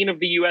brought the mean of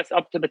the US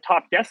up to the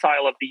top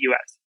decile of the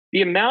US,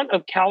 the amount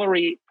of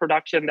calorie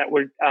production that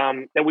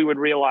we would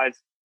realize,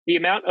 the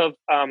amount of,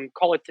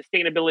 call it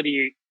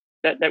sustainability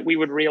that we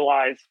would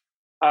realize,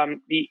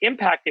 the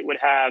impact it would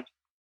have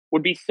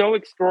would be so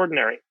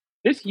extraordinary.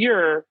 This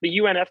year, the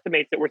UN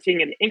estimates that we're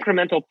seeing an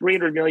incremental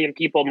 300 million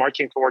people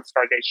marching towards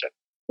starvation.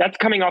 That's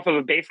coming off of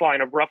a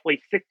baseline of roughly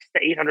 600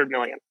 to 800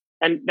 million.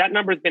 And that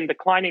number has been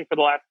declining for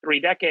the last 3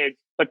 decades.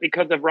 But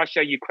because of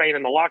Russia, Ukraine,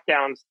 and the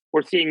lockdowns,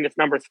 we're seeing this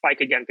number spike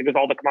again because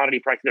all the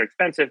commodity prices are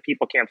expensive.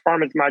 People can't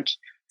farm as much.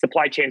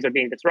 Supply chains are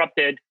being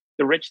disrupted.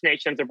 The rich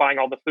nations are buying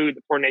all the food.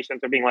 The poor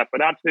nations are being left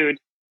without food.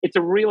 It's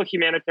a real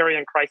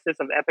humanitarian crisis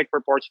of epic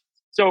proportions.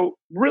 So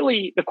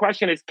really, the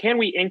question is, can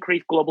we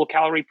increase global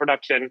calorie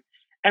production?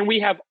 And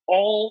we have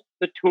all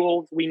the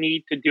tools we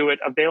need to do it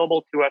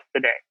available to us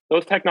today.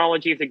 Those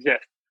technologies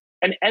exist.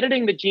 And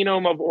editing the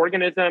genome of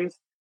organisms,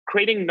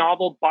 creating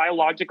novel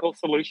biological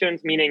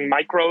solutions, meaning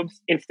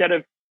microbes, instead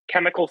of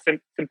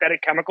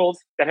synthetic chemicals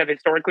that have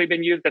historically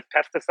been used as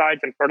pesticides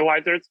and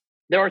fertilizers.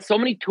 There are so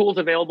many tools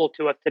available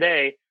to us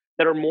today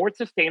that are more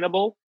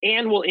sustainable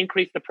and will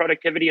increase the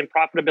productivity and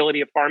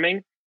profitability of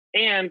farming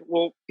and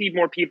will feed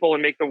more people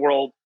and make the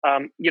world a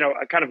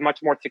kind of much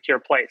more secure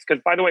place.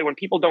 Because, by the way, when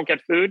people don't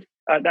get food,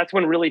 that's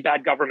when really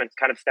bad governments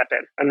kind of step in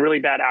and really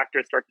bad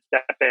actors start to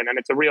step in. And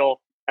it's a real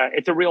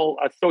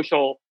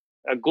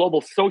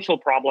global social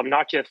problem,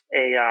 not just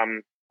a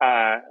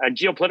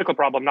geopolitical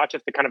problem, not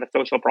just a kind of a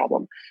social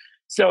problem.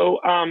 So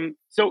I'm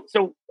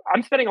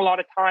spending a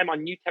lot of time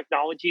on new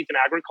technologies in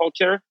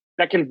agriculture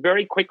that can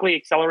very quickly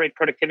accelerate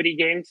productivity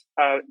gains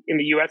in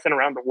the U.S. and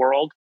around the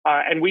world.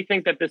 And we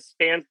think that this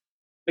spans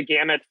the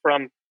gamut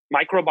from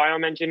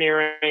microbiome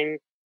engineering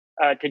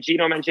to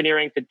genome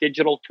engineering to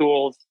digital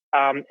tools.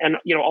 And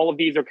all of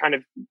these are kind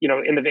of,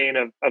 in the vein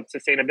of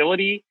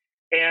sustainability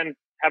and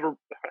have a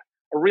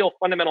real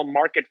fundamental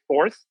market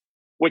force,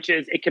 which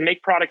is it can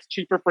make products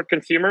cheaper for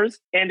consumers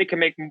and it can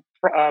make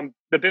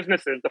the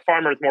businesses, the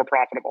farmers, more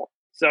profitable.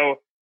 So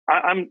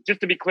I'm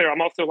just to be clear,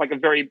 I'm also like a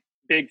very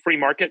big free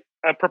market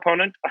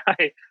proponent.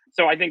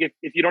 So I think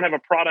if you don't have a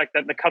product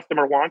that the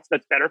customer wants,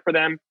 that's better for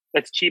them,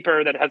 that's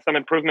cheaper, that has some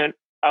improvement,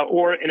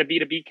 or in a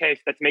B2B case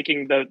that's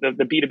making the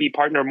B2B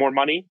partner more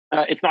money,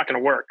 it's not going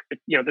to work.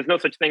 There's no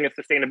such thing as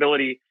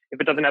sustainability if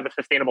it doesn't have a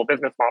sustainable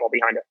business model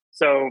behind it.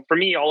 So for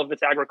me, all of this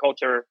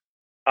agriculture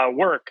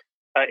work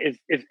is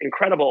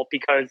incredible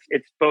because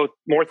it's both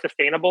more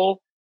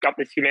sustainable, got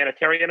this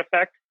humanitarian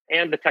effect,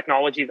 and the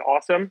technology is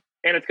awesome,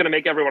 and it's going to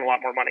make everyone a lot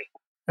more money.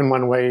 And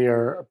one way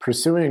you're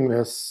pursuing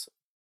this,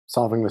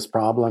 solving this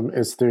problem,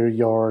 is through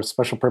your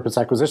special purpose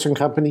acquisition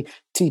company,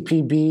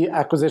 TPB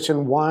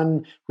Acquisition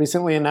One.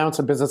 Recently announced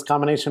a business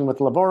combination with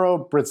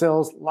Lavoro,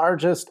 Brazil's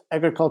largest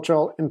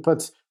agricultural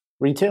inputs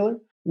retailer.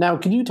 Now,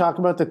 can you talk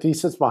about the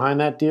thesis behind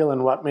that deal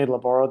and what made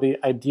Lavoro the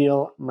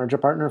ideal merger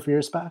partner for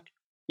your SPAC?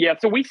 Yeah,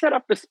 so we set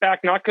up the SPAC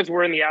not because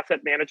we're in the asset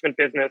management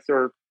business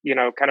or,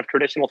 kind of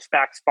traditional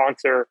SPAC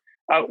sponsor.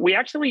 We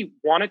actually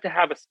wanted to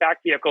have a SPAC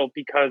vehicle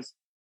because,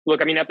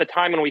 look, at the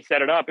time when we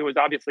set it up, it was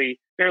obviously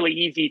fairly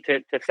easy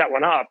to set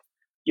one up.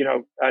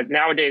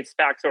 Nowadays,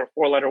 SPACs are a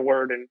 4-letter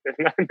word and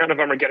none of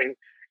them are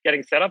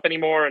getting set up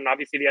anymore. And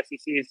obviously the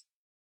SEC is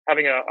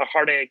having a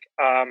heartache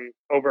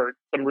over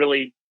some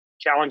really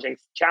challenged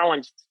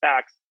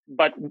SPACs.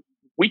 But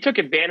we took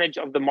advantage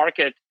of the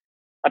market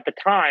at the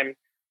time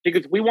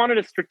because we wanted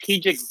a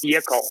strategic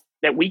vehicle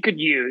that we could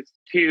use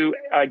to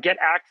get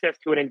access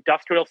to an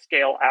industrial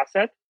scale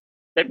asset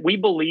that we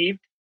believed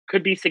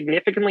could be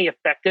significantly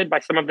affected by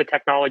some of the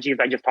technologies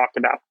I just talked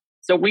about.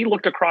 So we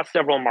looked across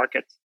several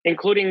markets,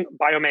 including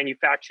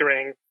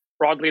biomanufacturing,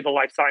 broadly the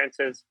life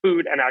sciences,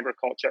 food, and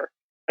agriculture.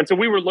 And so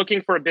we were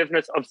looking for a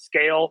business of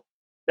scale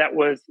that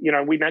was,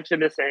 we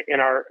mentioned this in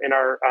our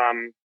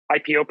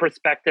IPO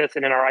prospectus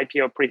and in our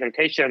IPO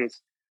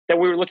presentations, that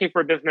we were looking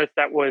for a business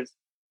that was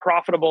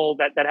profitable,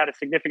 that had a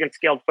significant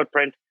scaled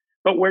footprint,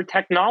 but where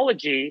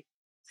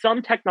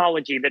some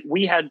technology that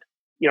we had,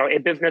 a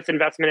business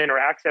investment in or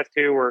access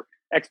to or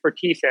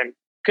expertise in,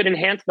 could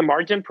enhance the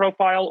margin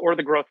profile or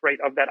the growth rate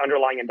of that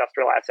underlying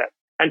industrial asset.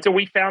 And so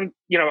we found,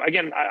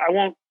 again,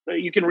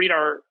 you can read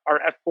our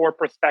F4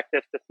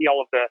 prospectus to see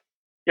all of the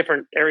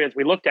different areas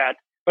we looked at.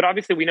 But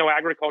obviously, we know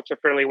agriculture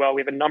fairly well.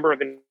 We have a number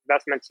of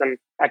investments and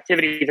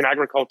activities in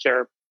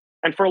agriculture.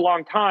 And for a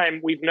long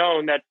time, we've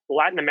known that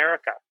Latin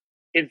America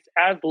is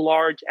as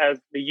large as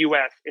the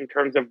US in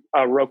terms of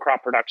row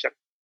crop production.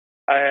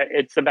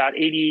 It's about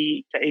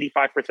 80 to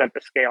 85%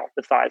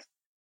 the size.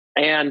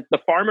 And the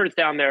farmers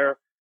down there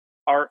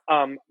are,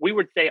 we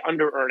would say,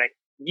 under-earning.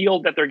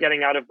 Yield that they're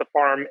getting out of the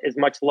farm is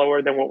much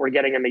lower than what we're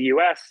getting in the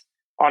US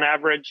on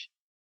average.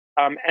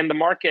 And the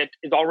market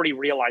is already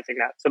realizing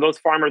that. So those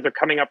farmers are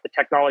coming up the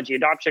technology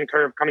adoption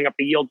curve, coming up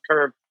the yield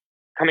curve,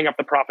 coming up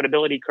the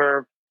profitability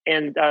curve.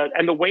 And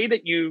the way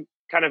that you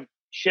kind of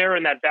share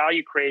in that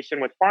value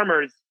creation with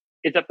farmers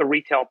is at the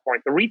retail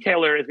point. The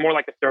retailer is more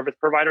like a service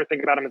provider.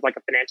 Think about them as like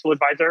a financial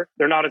advisor.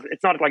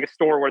 It's not like a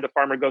store where the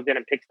farmer goes in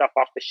and picks stuff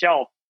off the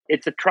shelf.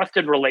 It's a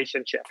trusted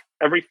relationship.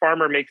 Every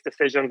farmer makes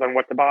decisions on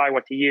what to buy,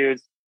 what to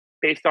use,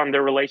 based on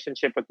their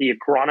relationship with the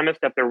agronomist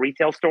at their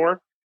retail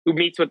store, who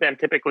meets with them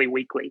typically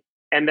weekly.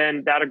 And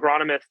then that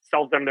agronomist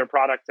sells them their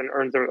products and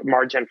earns a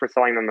margin for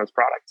selling them those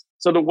products.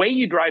 So the way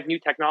you drive new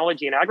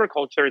technology in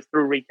agriculture is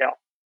through retail.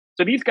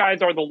 So these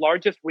guys are the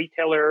largest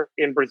retailer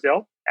in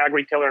Brazil, ag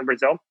retailer in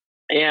Brazil.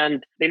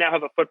 And they now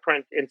have a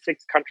footprint in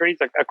 6 countries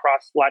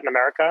across Latin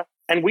America.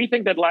 And we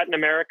think that Latin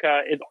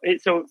America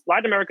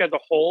as a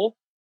whole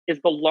is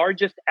the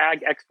largest ag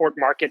export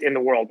market in the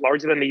world,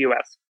 larger than the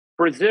US.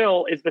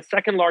 Brazil is the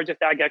second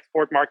largest ag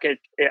export market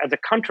as a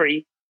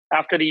country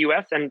after the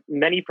US, and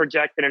many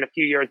project that in a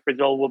few years,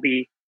 Brazil will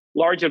be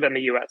larger than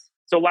the US.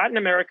 So Latin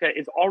America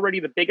is already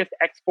the biggest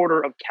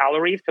exporter of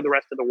calories to the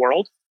rest of the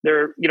world.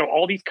 There are,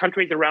 all these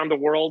countries around the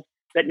world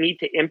that need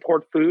to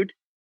import food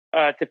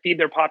to feed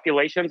their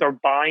populations are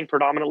buying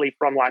predominantly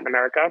from Latin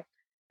America.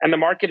 And the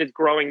market is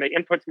growing. The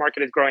inputs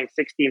market is growing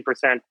 16%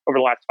 over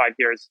the last 5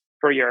 years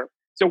per year.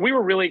 So we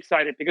were really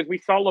excited because we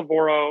saw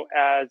Lavoro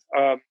as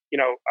a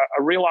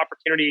real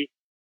opportunity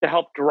to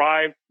help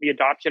drive the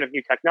adoption of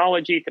new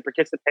technology, to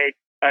participate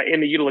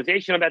in the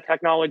utilization of that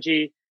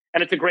technology.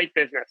 And it's a great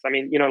business. I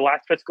mean,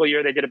 last fiscal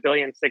year, they did $1.6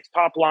 billion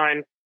top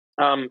line,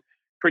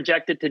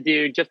 projected to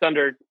do just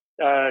under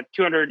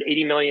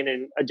 $280 million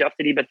in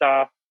adjusted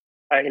EBITDA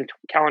in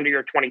calendar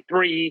year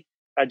 23,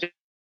 just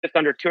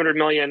under $200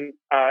 million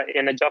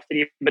in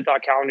adjusted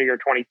EBITDA calendar year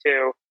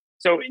 22.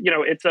 So,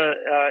 it's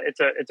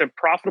a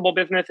profitable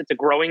business. It's a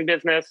growing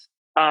business.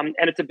 And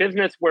it's a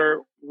business where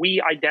we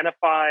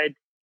identified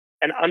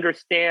and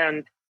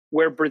understand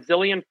where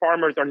Brazilian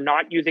farmers are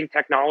not using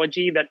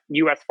technology that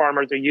US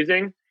farmers are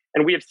using.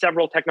 And we have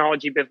several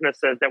technology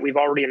businesses that we've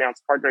already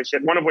announced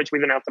partnership, one of which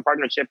we've announced a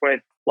partnership with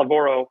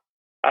Lavoro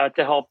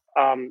to help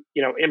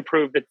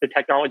improve the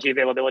technology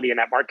availability in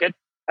that market.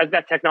 As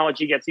that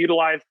technology gets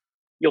utilized,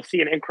 you'll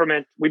see an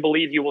increment. We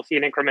believe you will see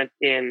an increment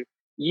in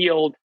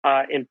yield,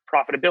 in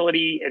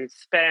profitability, in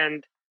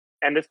spend,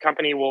 and this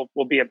company will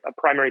be a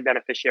primary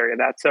beneficiary of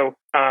that. So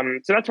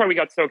that's why we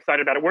got so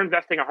excited about it. We're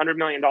investing $100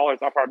 million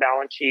off our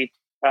balance sheet,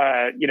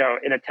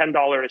 in a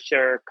 $10 a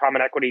share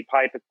common equity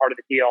pipe as part of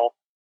the deal.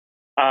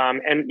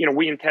 And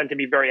we intend to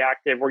be very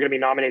active. We're going to be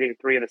nominating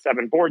 3 of the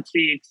 7 board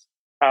seats.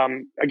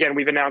 Again,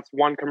 we've announced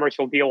 1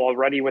 commercial deal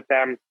already with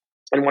them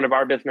in one of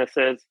our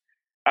businesses.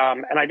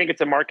 And I think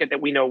it's a market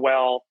that we know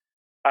well.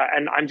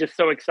 And I'm just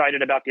so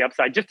excited about the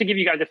upside. Just to give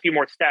you guys a few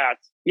more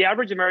stats, the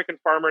average American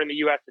farmer in the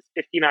US is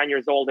 59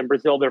 years old. In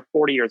Brazil, they're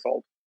 40 years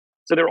old.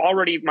 So they're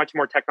already much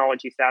more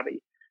technology savvy.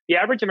 The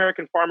average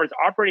American farmer's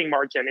operating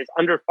margin is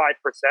under 5%.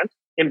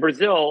 In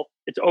Brazil,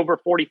 it's over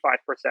 45%.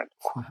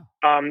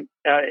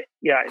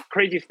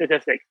 Crazy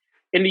statistics.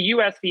 In the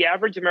US, the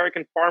average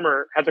American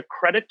farmer has a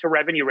credit to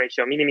revenue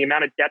ratio, meaning the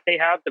amount of debt they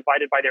have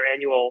divided by their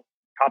annual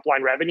top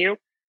line revenue,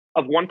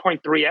 of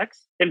 1.3x.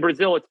 In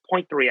Brazil, it's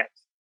 0.3x.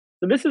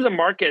 So this is a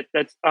market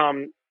that's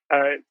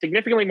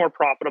significantly more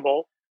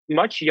profitable,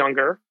 much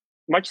younger,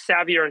 much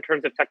savvier in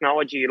terms of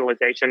technology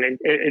utilization,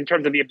 in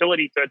terms of the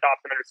ability to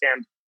adopt and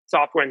understand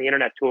software and the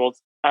internet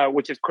tools,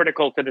 which is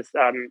critical to this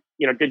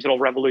digital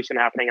revolution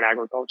happening in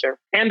agriculture.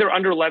 And they're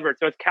under leveraged.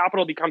 So as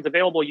capital becomes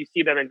available, you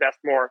see them invest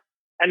more.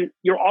 And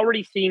you're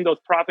already seeing those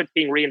profits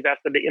being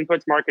reinvested. The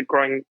inputs market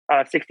growing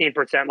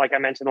 16%, like I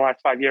mentioned, the last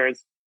 5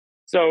 years.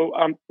 So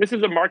this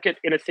is a market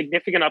in a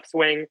significant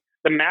upswing.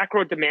 The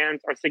macro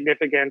demands are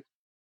significant.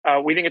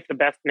 We think it's the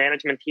best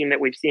management team that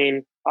we've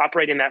seen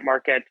operate in that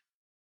market.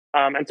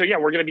 And so, yeah,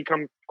 we're going to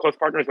become close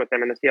partners with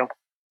them in this deal.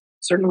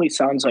 Certainly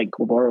sounds like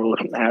Globoro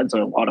has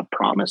a lot of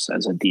promise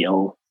as a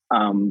deal.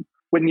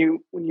 When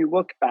you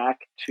look back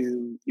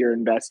to your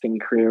investing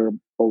career,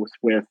 both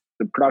with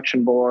the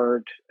production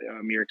board,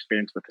 your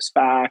experience with the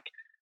SPAC,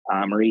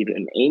 or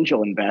even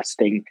angel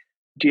investing,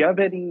 do you have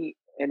any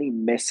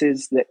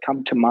misses that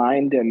come to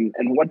mind, and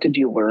what did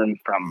you learn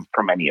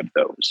from any of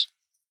those?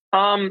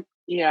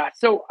 Yeah,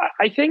 so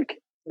I think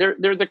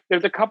there's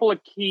a couple of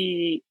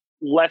key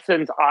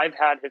lessons I've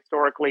had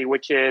historically,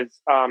 which is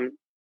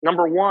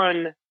number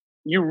one,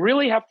 you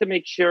really have to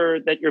make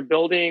sure that you're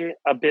building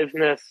a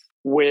business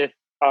with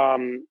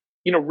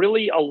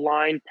really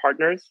aligned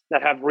partners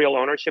that have real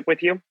ownership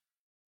with you.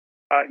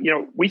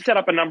 We set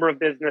up a number of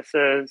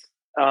businesses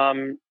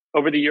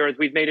over the years.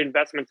 We've made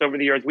investments over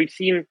the years. We've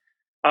seen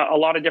a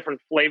lot of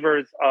different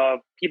flavors of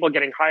people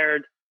getting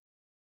hired.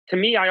 To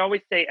me, I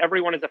always say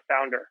everyone is a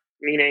founder,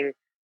 meaning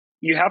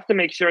you have to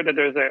make sure that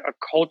there's a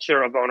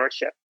culture of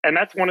ownership. And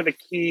that's one of the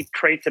key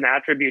traits and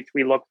attributes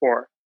we look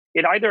for.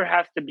 It either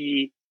has to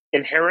be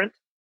inherent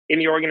in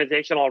the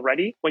organization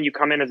already when you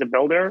come in as a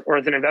builder or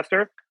as an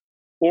investor,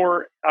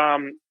 or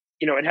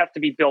it has to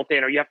be built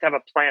in, or you have to have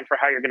a plan for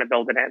how you're going to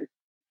build it in.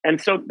 And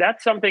so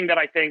that's something that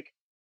I think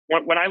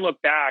when I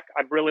look back,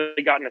 I've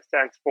really gotten a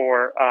sense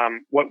for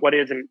what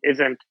is and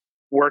isn't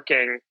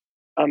working,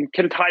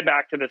 can tie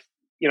back to this,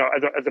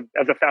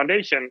 as a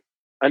foundation,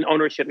 an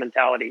ownership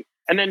mentality.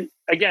 And then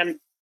again,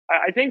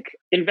 I think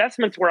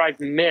investments where I've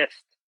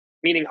missed,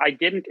 meaning I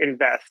didn't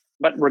invest,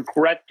 but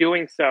regret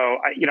doing so.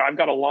 I've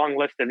got a long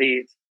list of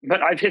these,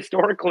 but I've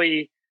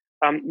historically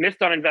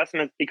missed on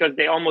investments because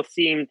they almost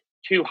seemed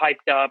too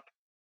hyped up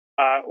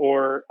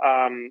or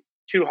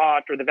too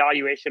hot, or the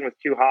valuation was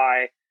too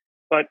high.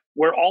 But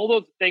where all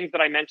those things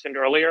that I mentioned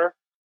earlier,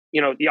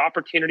 the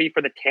opportunity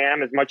for the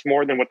TAM is much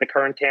more than what the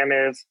current TAM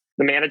is.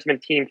 The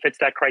management team fits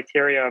that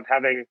criteria of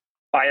having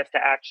bias to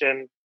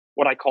action,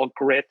 what I call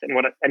grit,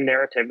 and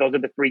narrative. Those are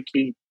the three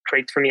key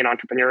traits for me in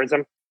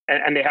entrepreneurism.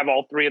 And they have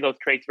all three of those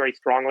traits very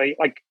strongly.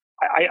 Like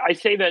I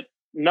say that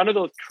none of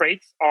those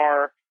traits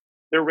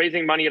they're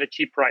raising money at a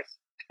cheap price.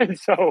 And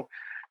so,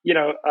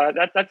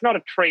 that's not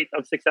a trait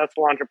of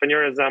successful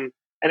entrepreneurism.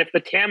 And if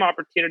the TAM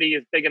opportunity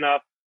is big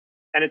enough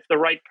and it's the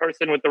right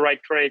person with the right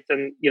traits,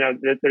 and,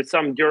 there's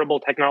some durable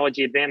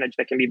technology advantage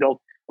that can be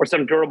built, or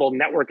some durable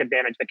network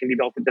advantage that can be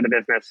built into the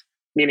business,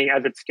 meaning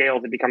as it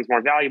scales, it becomes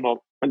more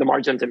valuable and the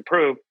margins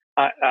improve,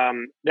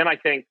 then I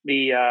think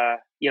the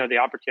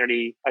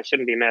opportunity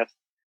shouldn't be missed.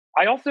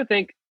 I also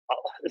think,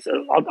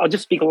 I'll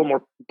just speak a little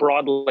more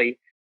broadly.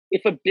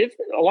 If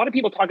a lot of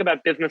people talk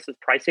about businesses'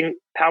 pricing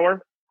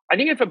power. I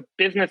think if a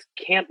business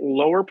can't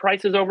lower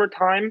prices over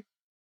time,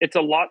 it's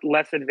a lot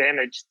less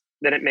advantaged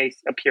than it may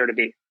appear to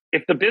be.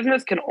 If the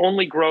business can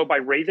only grow by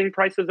raising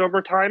prices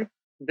over time,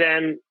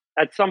 then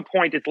at some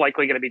point it's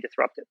likely going to be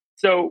disrupted.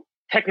 So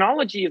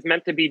technology is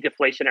meant to be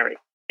deflationary.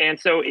 And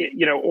so,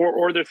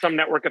 or there's some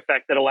network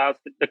effect that allows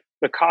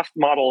the cost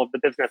model of the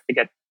business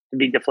to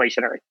be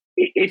deflationary.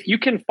 If you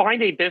can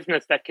find a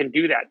business that can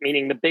do that,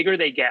 meaning the bigger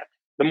they get,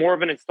 the more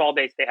of an install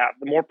base they have,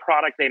 the more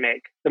product they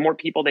make, the more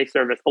people they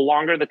service, the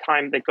longer the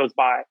time that goes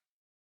by,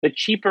 the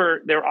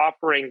cheaper their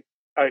offering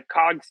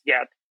COGS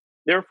get.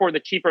 Therefore, the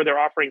cheaper their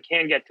offering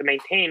can get to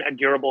maintain a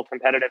durable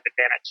competitive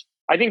advantage.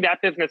 I think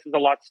that business is a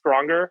lot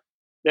stronger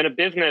than a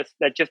business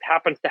that just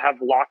happens to have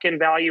lock-in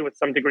value with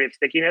some degree of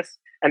stickiness,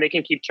 and they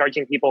can keep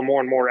charging people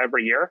more and more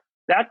every year.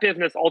 That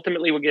business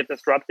ultimately will get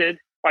disrupted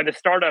by the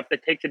startup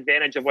that takes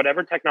advantage of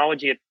whatever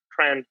technology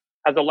trend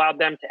has allowed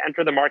them to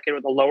enter the market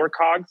with a lower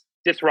COGS,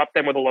 disrupt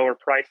them with a lower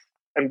price,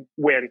 and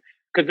win.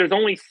 Because there's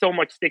only so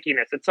much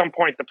stickiness. At some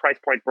point, the price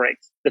point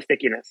breaks the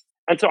stickiness.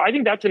 And so I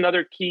think that's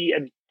another key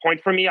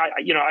point for me.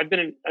 I've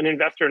been an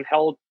investor and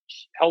held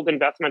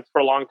investments for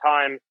a long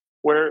time,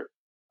 where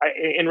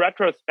in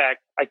retrospect,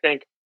 I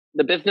think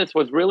the business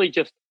was really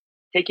just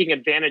taking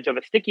advantage of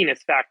a stickiness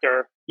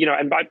factor.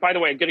 And by the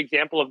way, a good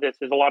example of this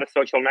is a lot of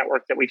social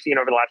networks that we've seen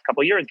over the last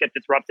couple of years get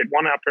disrupted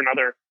one after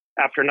another.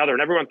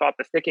 And everyone thought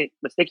the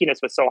stickiness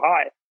was so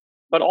high.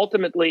 But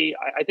ultimately,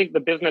 I think the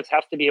business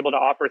has to be able to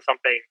offer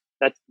something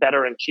that's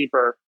better and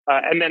cheaper.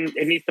 And then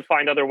it needs to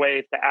find other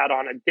ways to add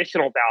on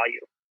additional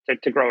value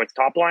to grow its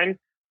top line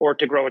or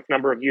to grow its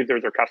number of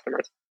users or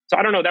customers. So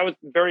I don't know, that was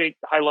very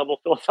high level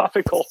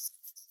philosophical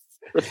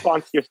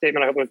response to your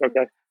statement. I hope it was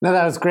okay. No,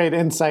 that was great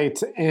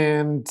insight.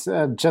 And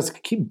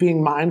just keep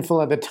being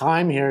mindful of the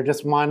time here.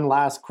 Just one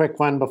last quick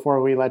one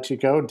before we let you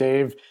go,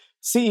 Dave.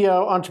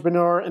 CEO,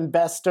 entrepreneur,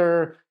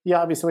 investor, you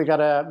obviously got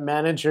to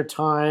manage your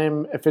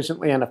time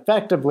efficiently and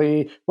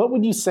effectively. What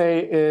would you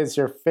say is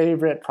your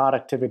favorite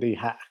productivity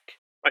hack?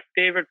 My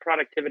favorite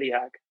productivity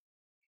hack?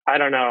 I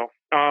don't know.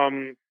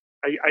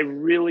 I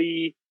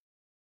really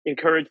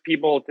encourage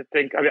people to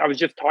think. I was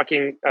just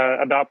talking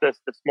about this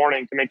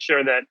morning to make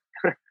sure that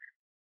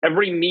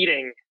every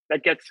meeting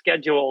that gets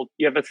scheduled,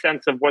 you have a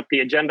sense of what the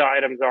agenda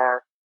items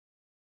are.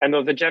 And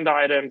those agenda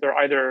items are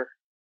either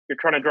you're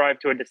trying to drive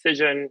to a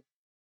decision,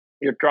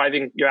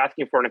 you're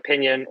asking for an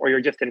opinion, or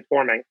you're just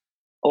informing.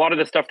 A lot of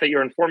the stuff that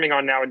you're informing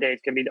on nowadays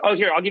can be, oh,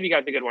 here, I'll give you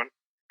guys a good one,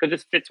 because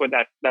this fits with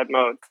that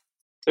mode.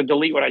 So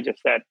delete what I just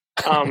said.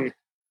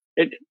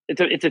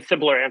 It's a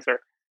simpler answer.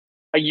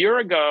 A year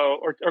ago,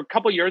 or a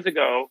couple years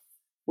ago,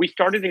 we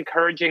started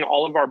encouraging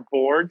all of our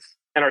boards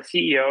and our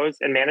CEOs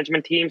and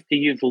management teams to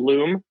use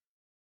Loom,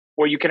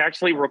 where you can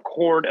actually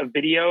record a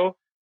video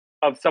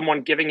of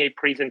someone giving a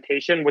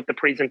presentation with the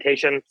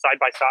presentation side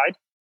by side.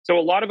 So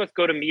a lot of us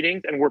go to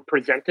meetings and we're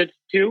presented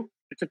to.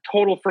 It's a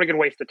total friggin'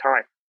 waste of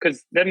time,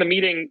 because then the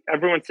meeting,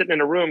 everyone's sitting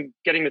in a room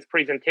getting this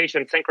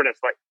presentation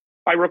synchronously.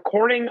 By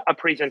recording a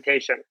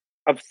presentation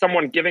of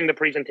someone giving the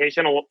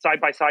presentation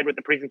side by side with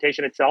the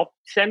presentation itself,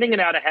 sending it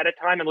out ahead of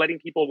time and letting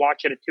people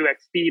watch it at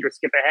 2x speed or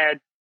skip ahead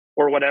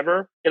or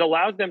whatever, it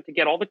allows them to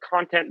get all the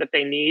content that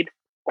they need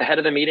ahead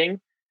of the meeting.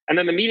 And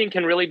then the meeting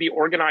can really be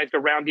organized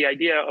around the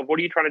idea of, what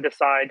are you trying to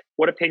decide?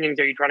 What opinions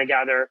are you trying to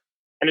gather?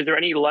 And is there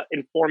any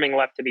informing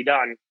left to be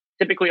done?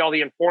 Typically, all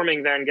the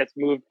informing then gets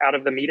moved out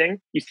of the meeting.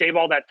 You save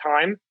all that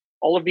time.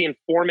 All of the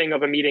informing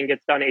of a meeting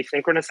gets done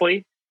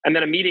asynchronously. And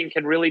then a meeting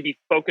can really be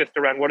focused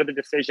around what are the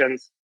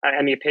decisions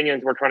and the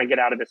opinions we're trying to get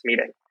out of this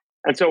meeting.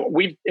 And so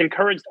we've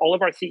encouraged all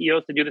of our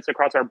CEOs to do this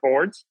across our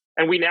boards.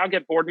 And we now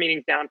get board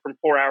meetings down from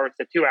 4 hours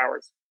to 2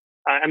 hours.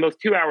 And those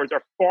 2 hours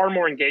are far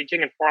more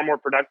engaging and far more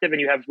productive.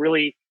 And you have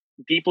really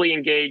deeply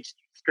engaged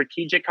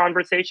strategic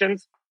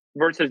conversations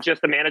versus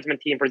just the management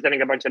team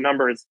presenting a bunch of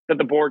numbers that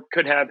the board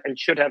could have and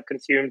should have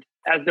consumed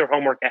as their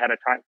homework ahead of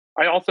time.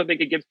 I also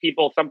think it gives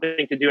people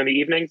something to do in the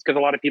evenings, because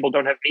a lot of people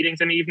don't have meetings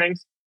in the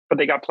evenings, but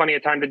they got plenty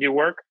of time to do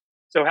work.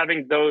 So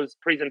having those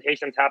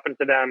presentations happen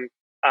to them,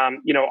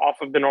 off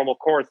of the normal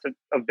course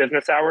of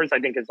business hours, I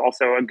think is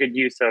also a good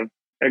use of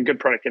a good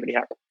productivity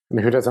hack. And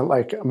who doesn't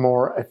like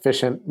more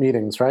efficient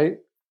meetings, right?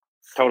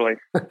 Totally.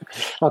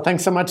 Well,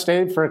 thanks so much,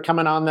 Dave, for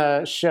coming on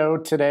the show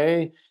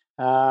today.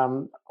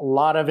 A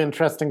lot of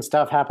interesting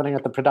stuff happening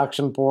at the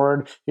production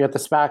board. You got the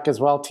SPAC as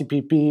well,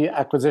 TPP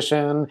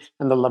acquisition,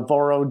 and the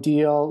Lavoro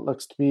deal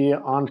looks to be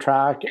on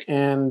track.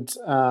 And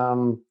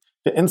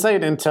the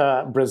insight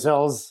into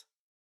Brazil's,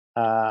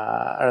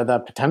 or the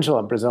potential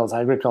of Brazil's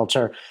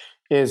agriculture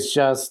is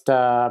just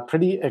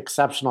pretty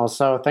exceptional.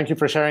 So thank you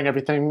for sharing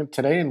everything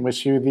today, and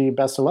wish you the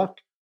best of luck.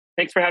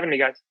 Thanks for having me,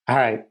 guys. All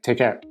right. Take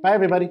care. Bye,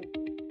 everybody.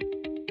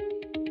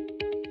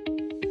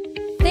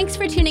 Thanks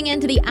for tuning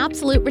in to the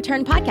Absolute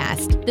Return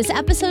Podcast. This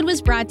episode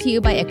was brought to you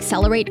by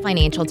Accelerate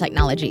Financial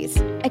Technologies.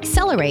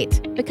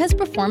 Accelerate, because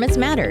performance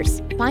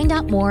matters. Find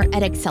out more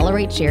at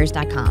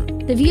accelerateshares.com.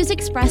 The views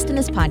expressed in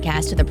this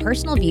podcast are the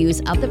personal views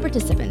of the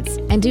participants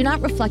and do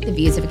not reflect the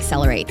views of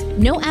Accelerate.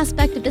 No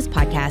aspect of this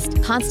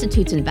podcast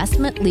constitutes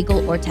investment,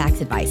 legal, or tax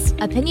advice.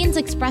 Opinions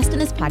expressed in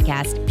this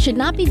podcast should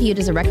not be viewed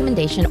as a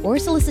recommendation or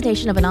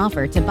solicitation of an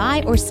offer to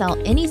buy or sell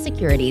any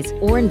securities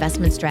or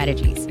investment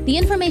strategies. The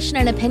information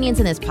and opinions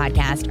in this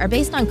podcast are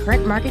based on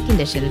current market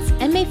conditions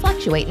and may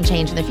fluctuate and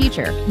change in the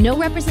future. No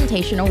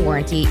representation or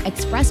warranty,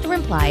 expressed or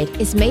implied,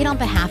 is made on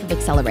behalf of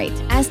Accelerate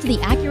as to the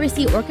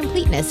accuracy or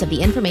completeness of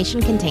the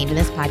information contained in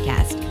this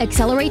podcast.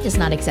 Accelerate does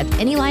not accept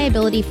any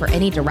liability for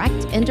any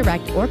direct,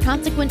 indirect, or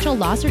consequential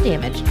loss or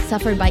damage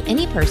suffered by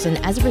any person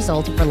as a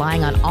result of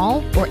relying on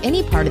all or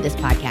any part of this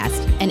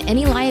podcast, and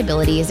any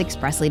liability is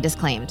expressly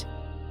disclaimed.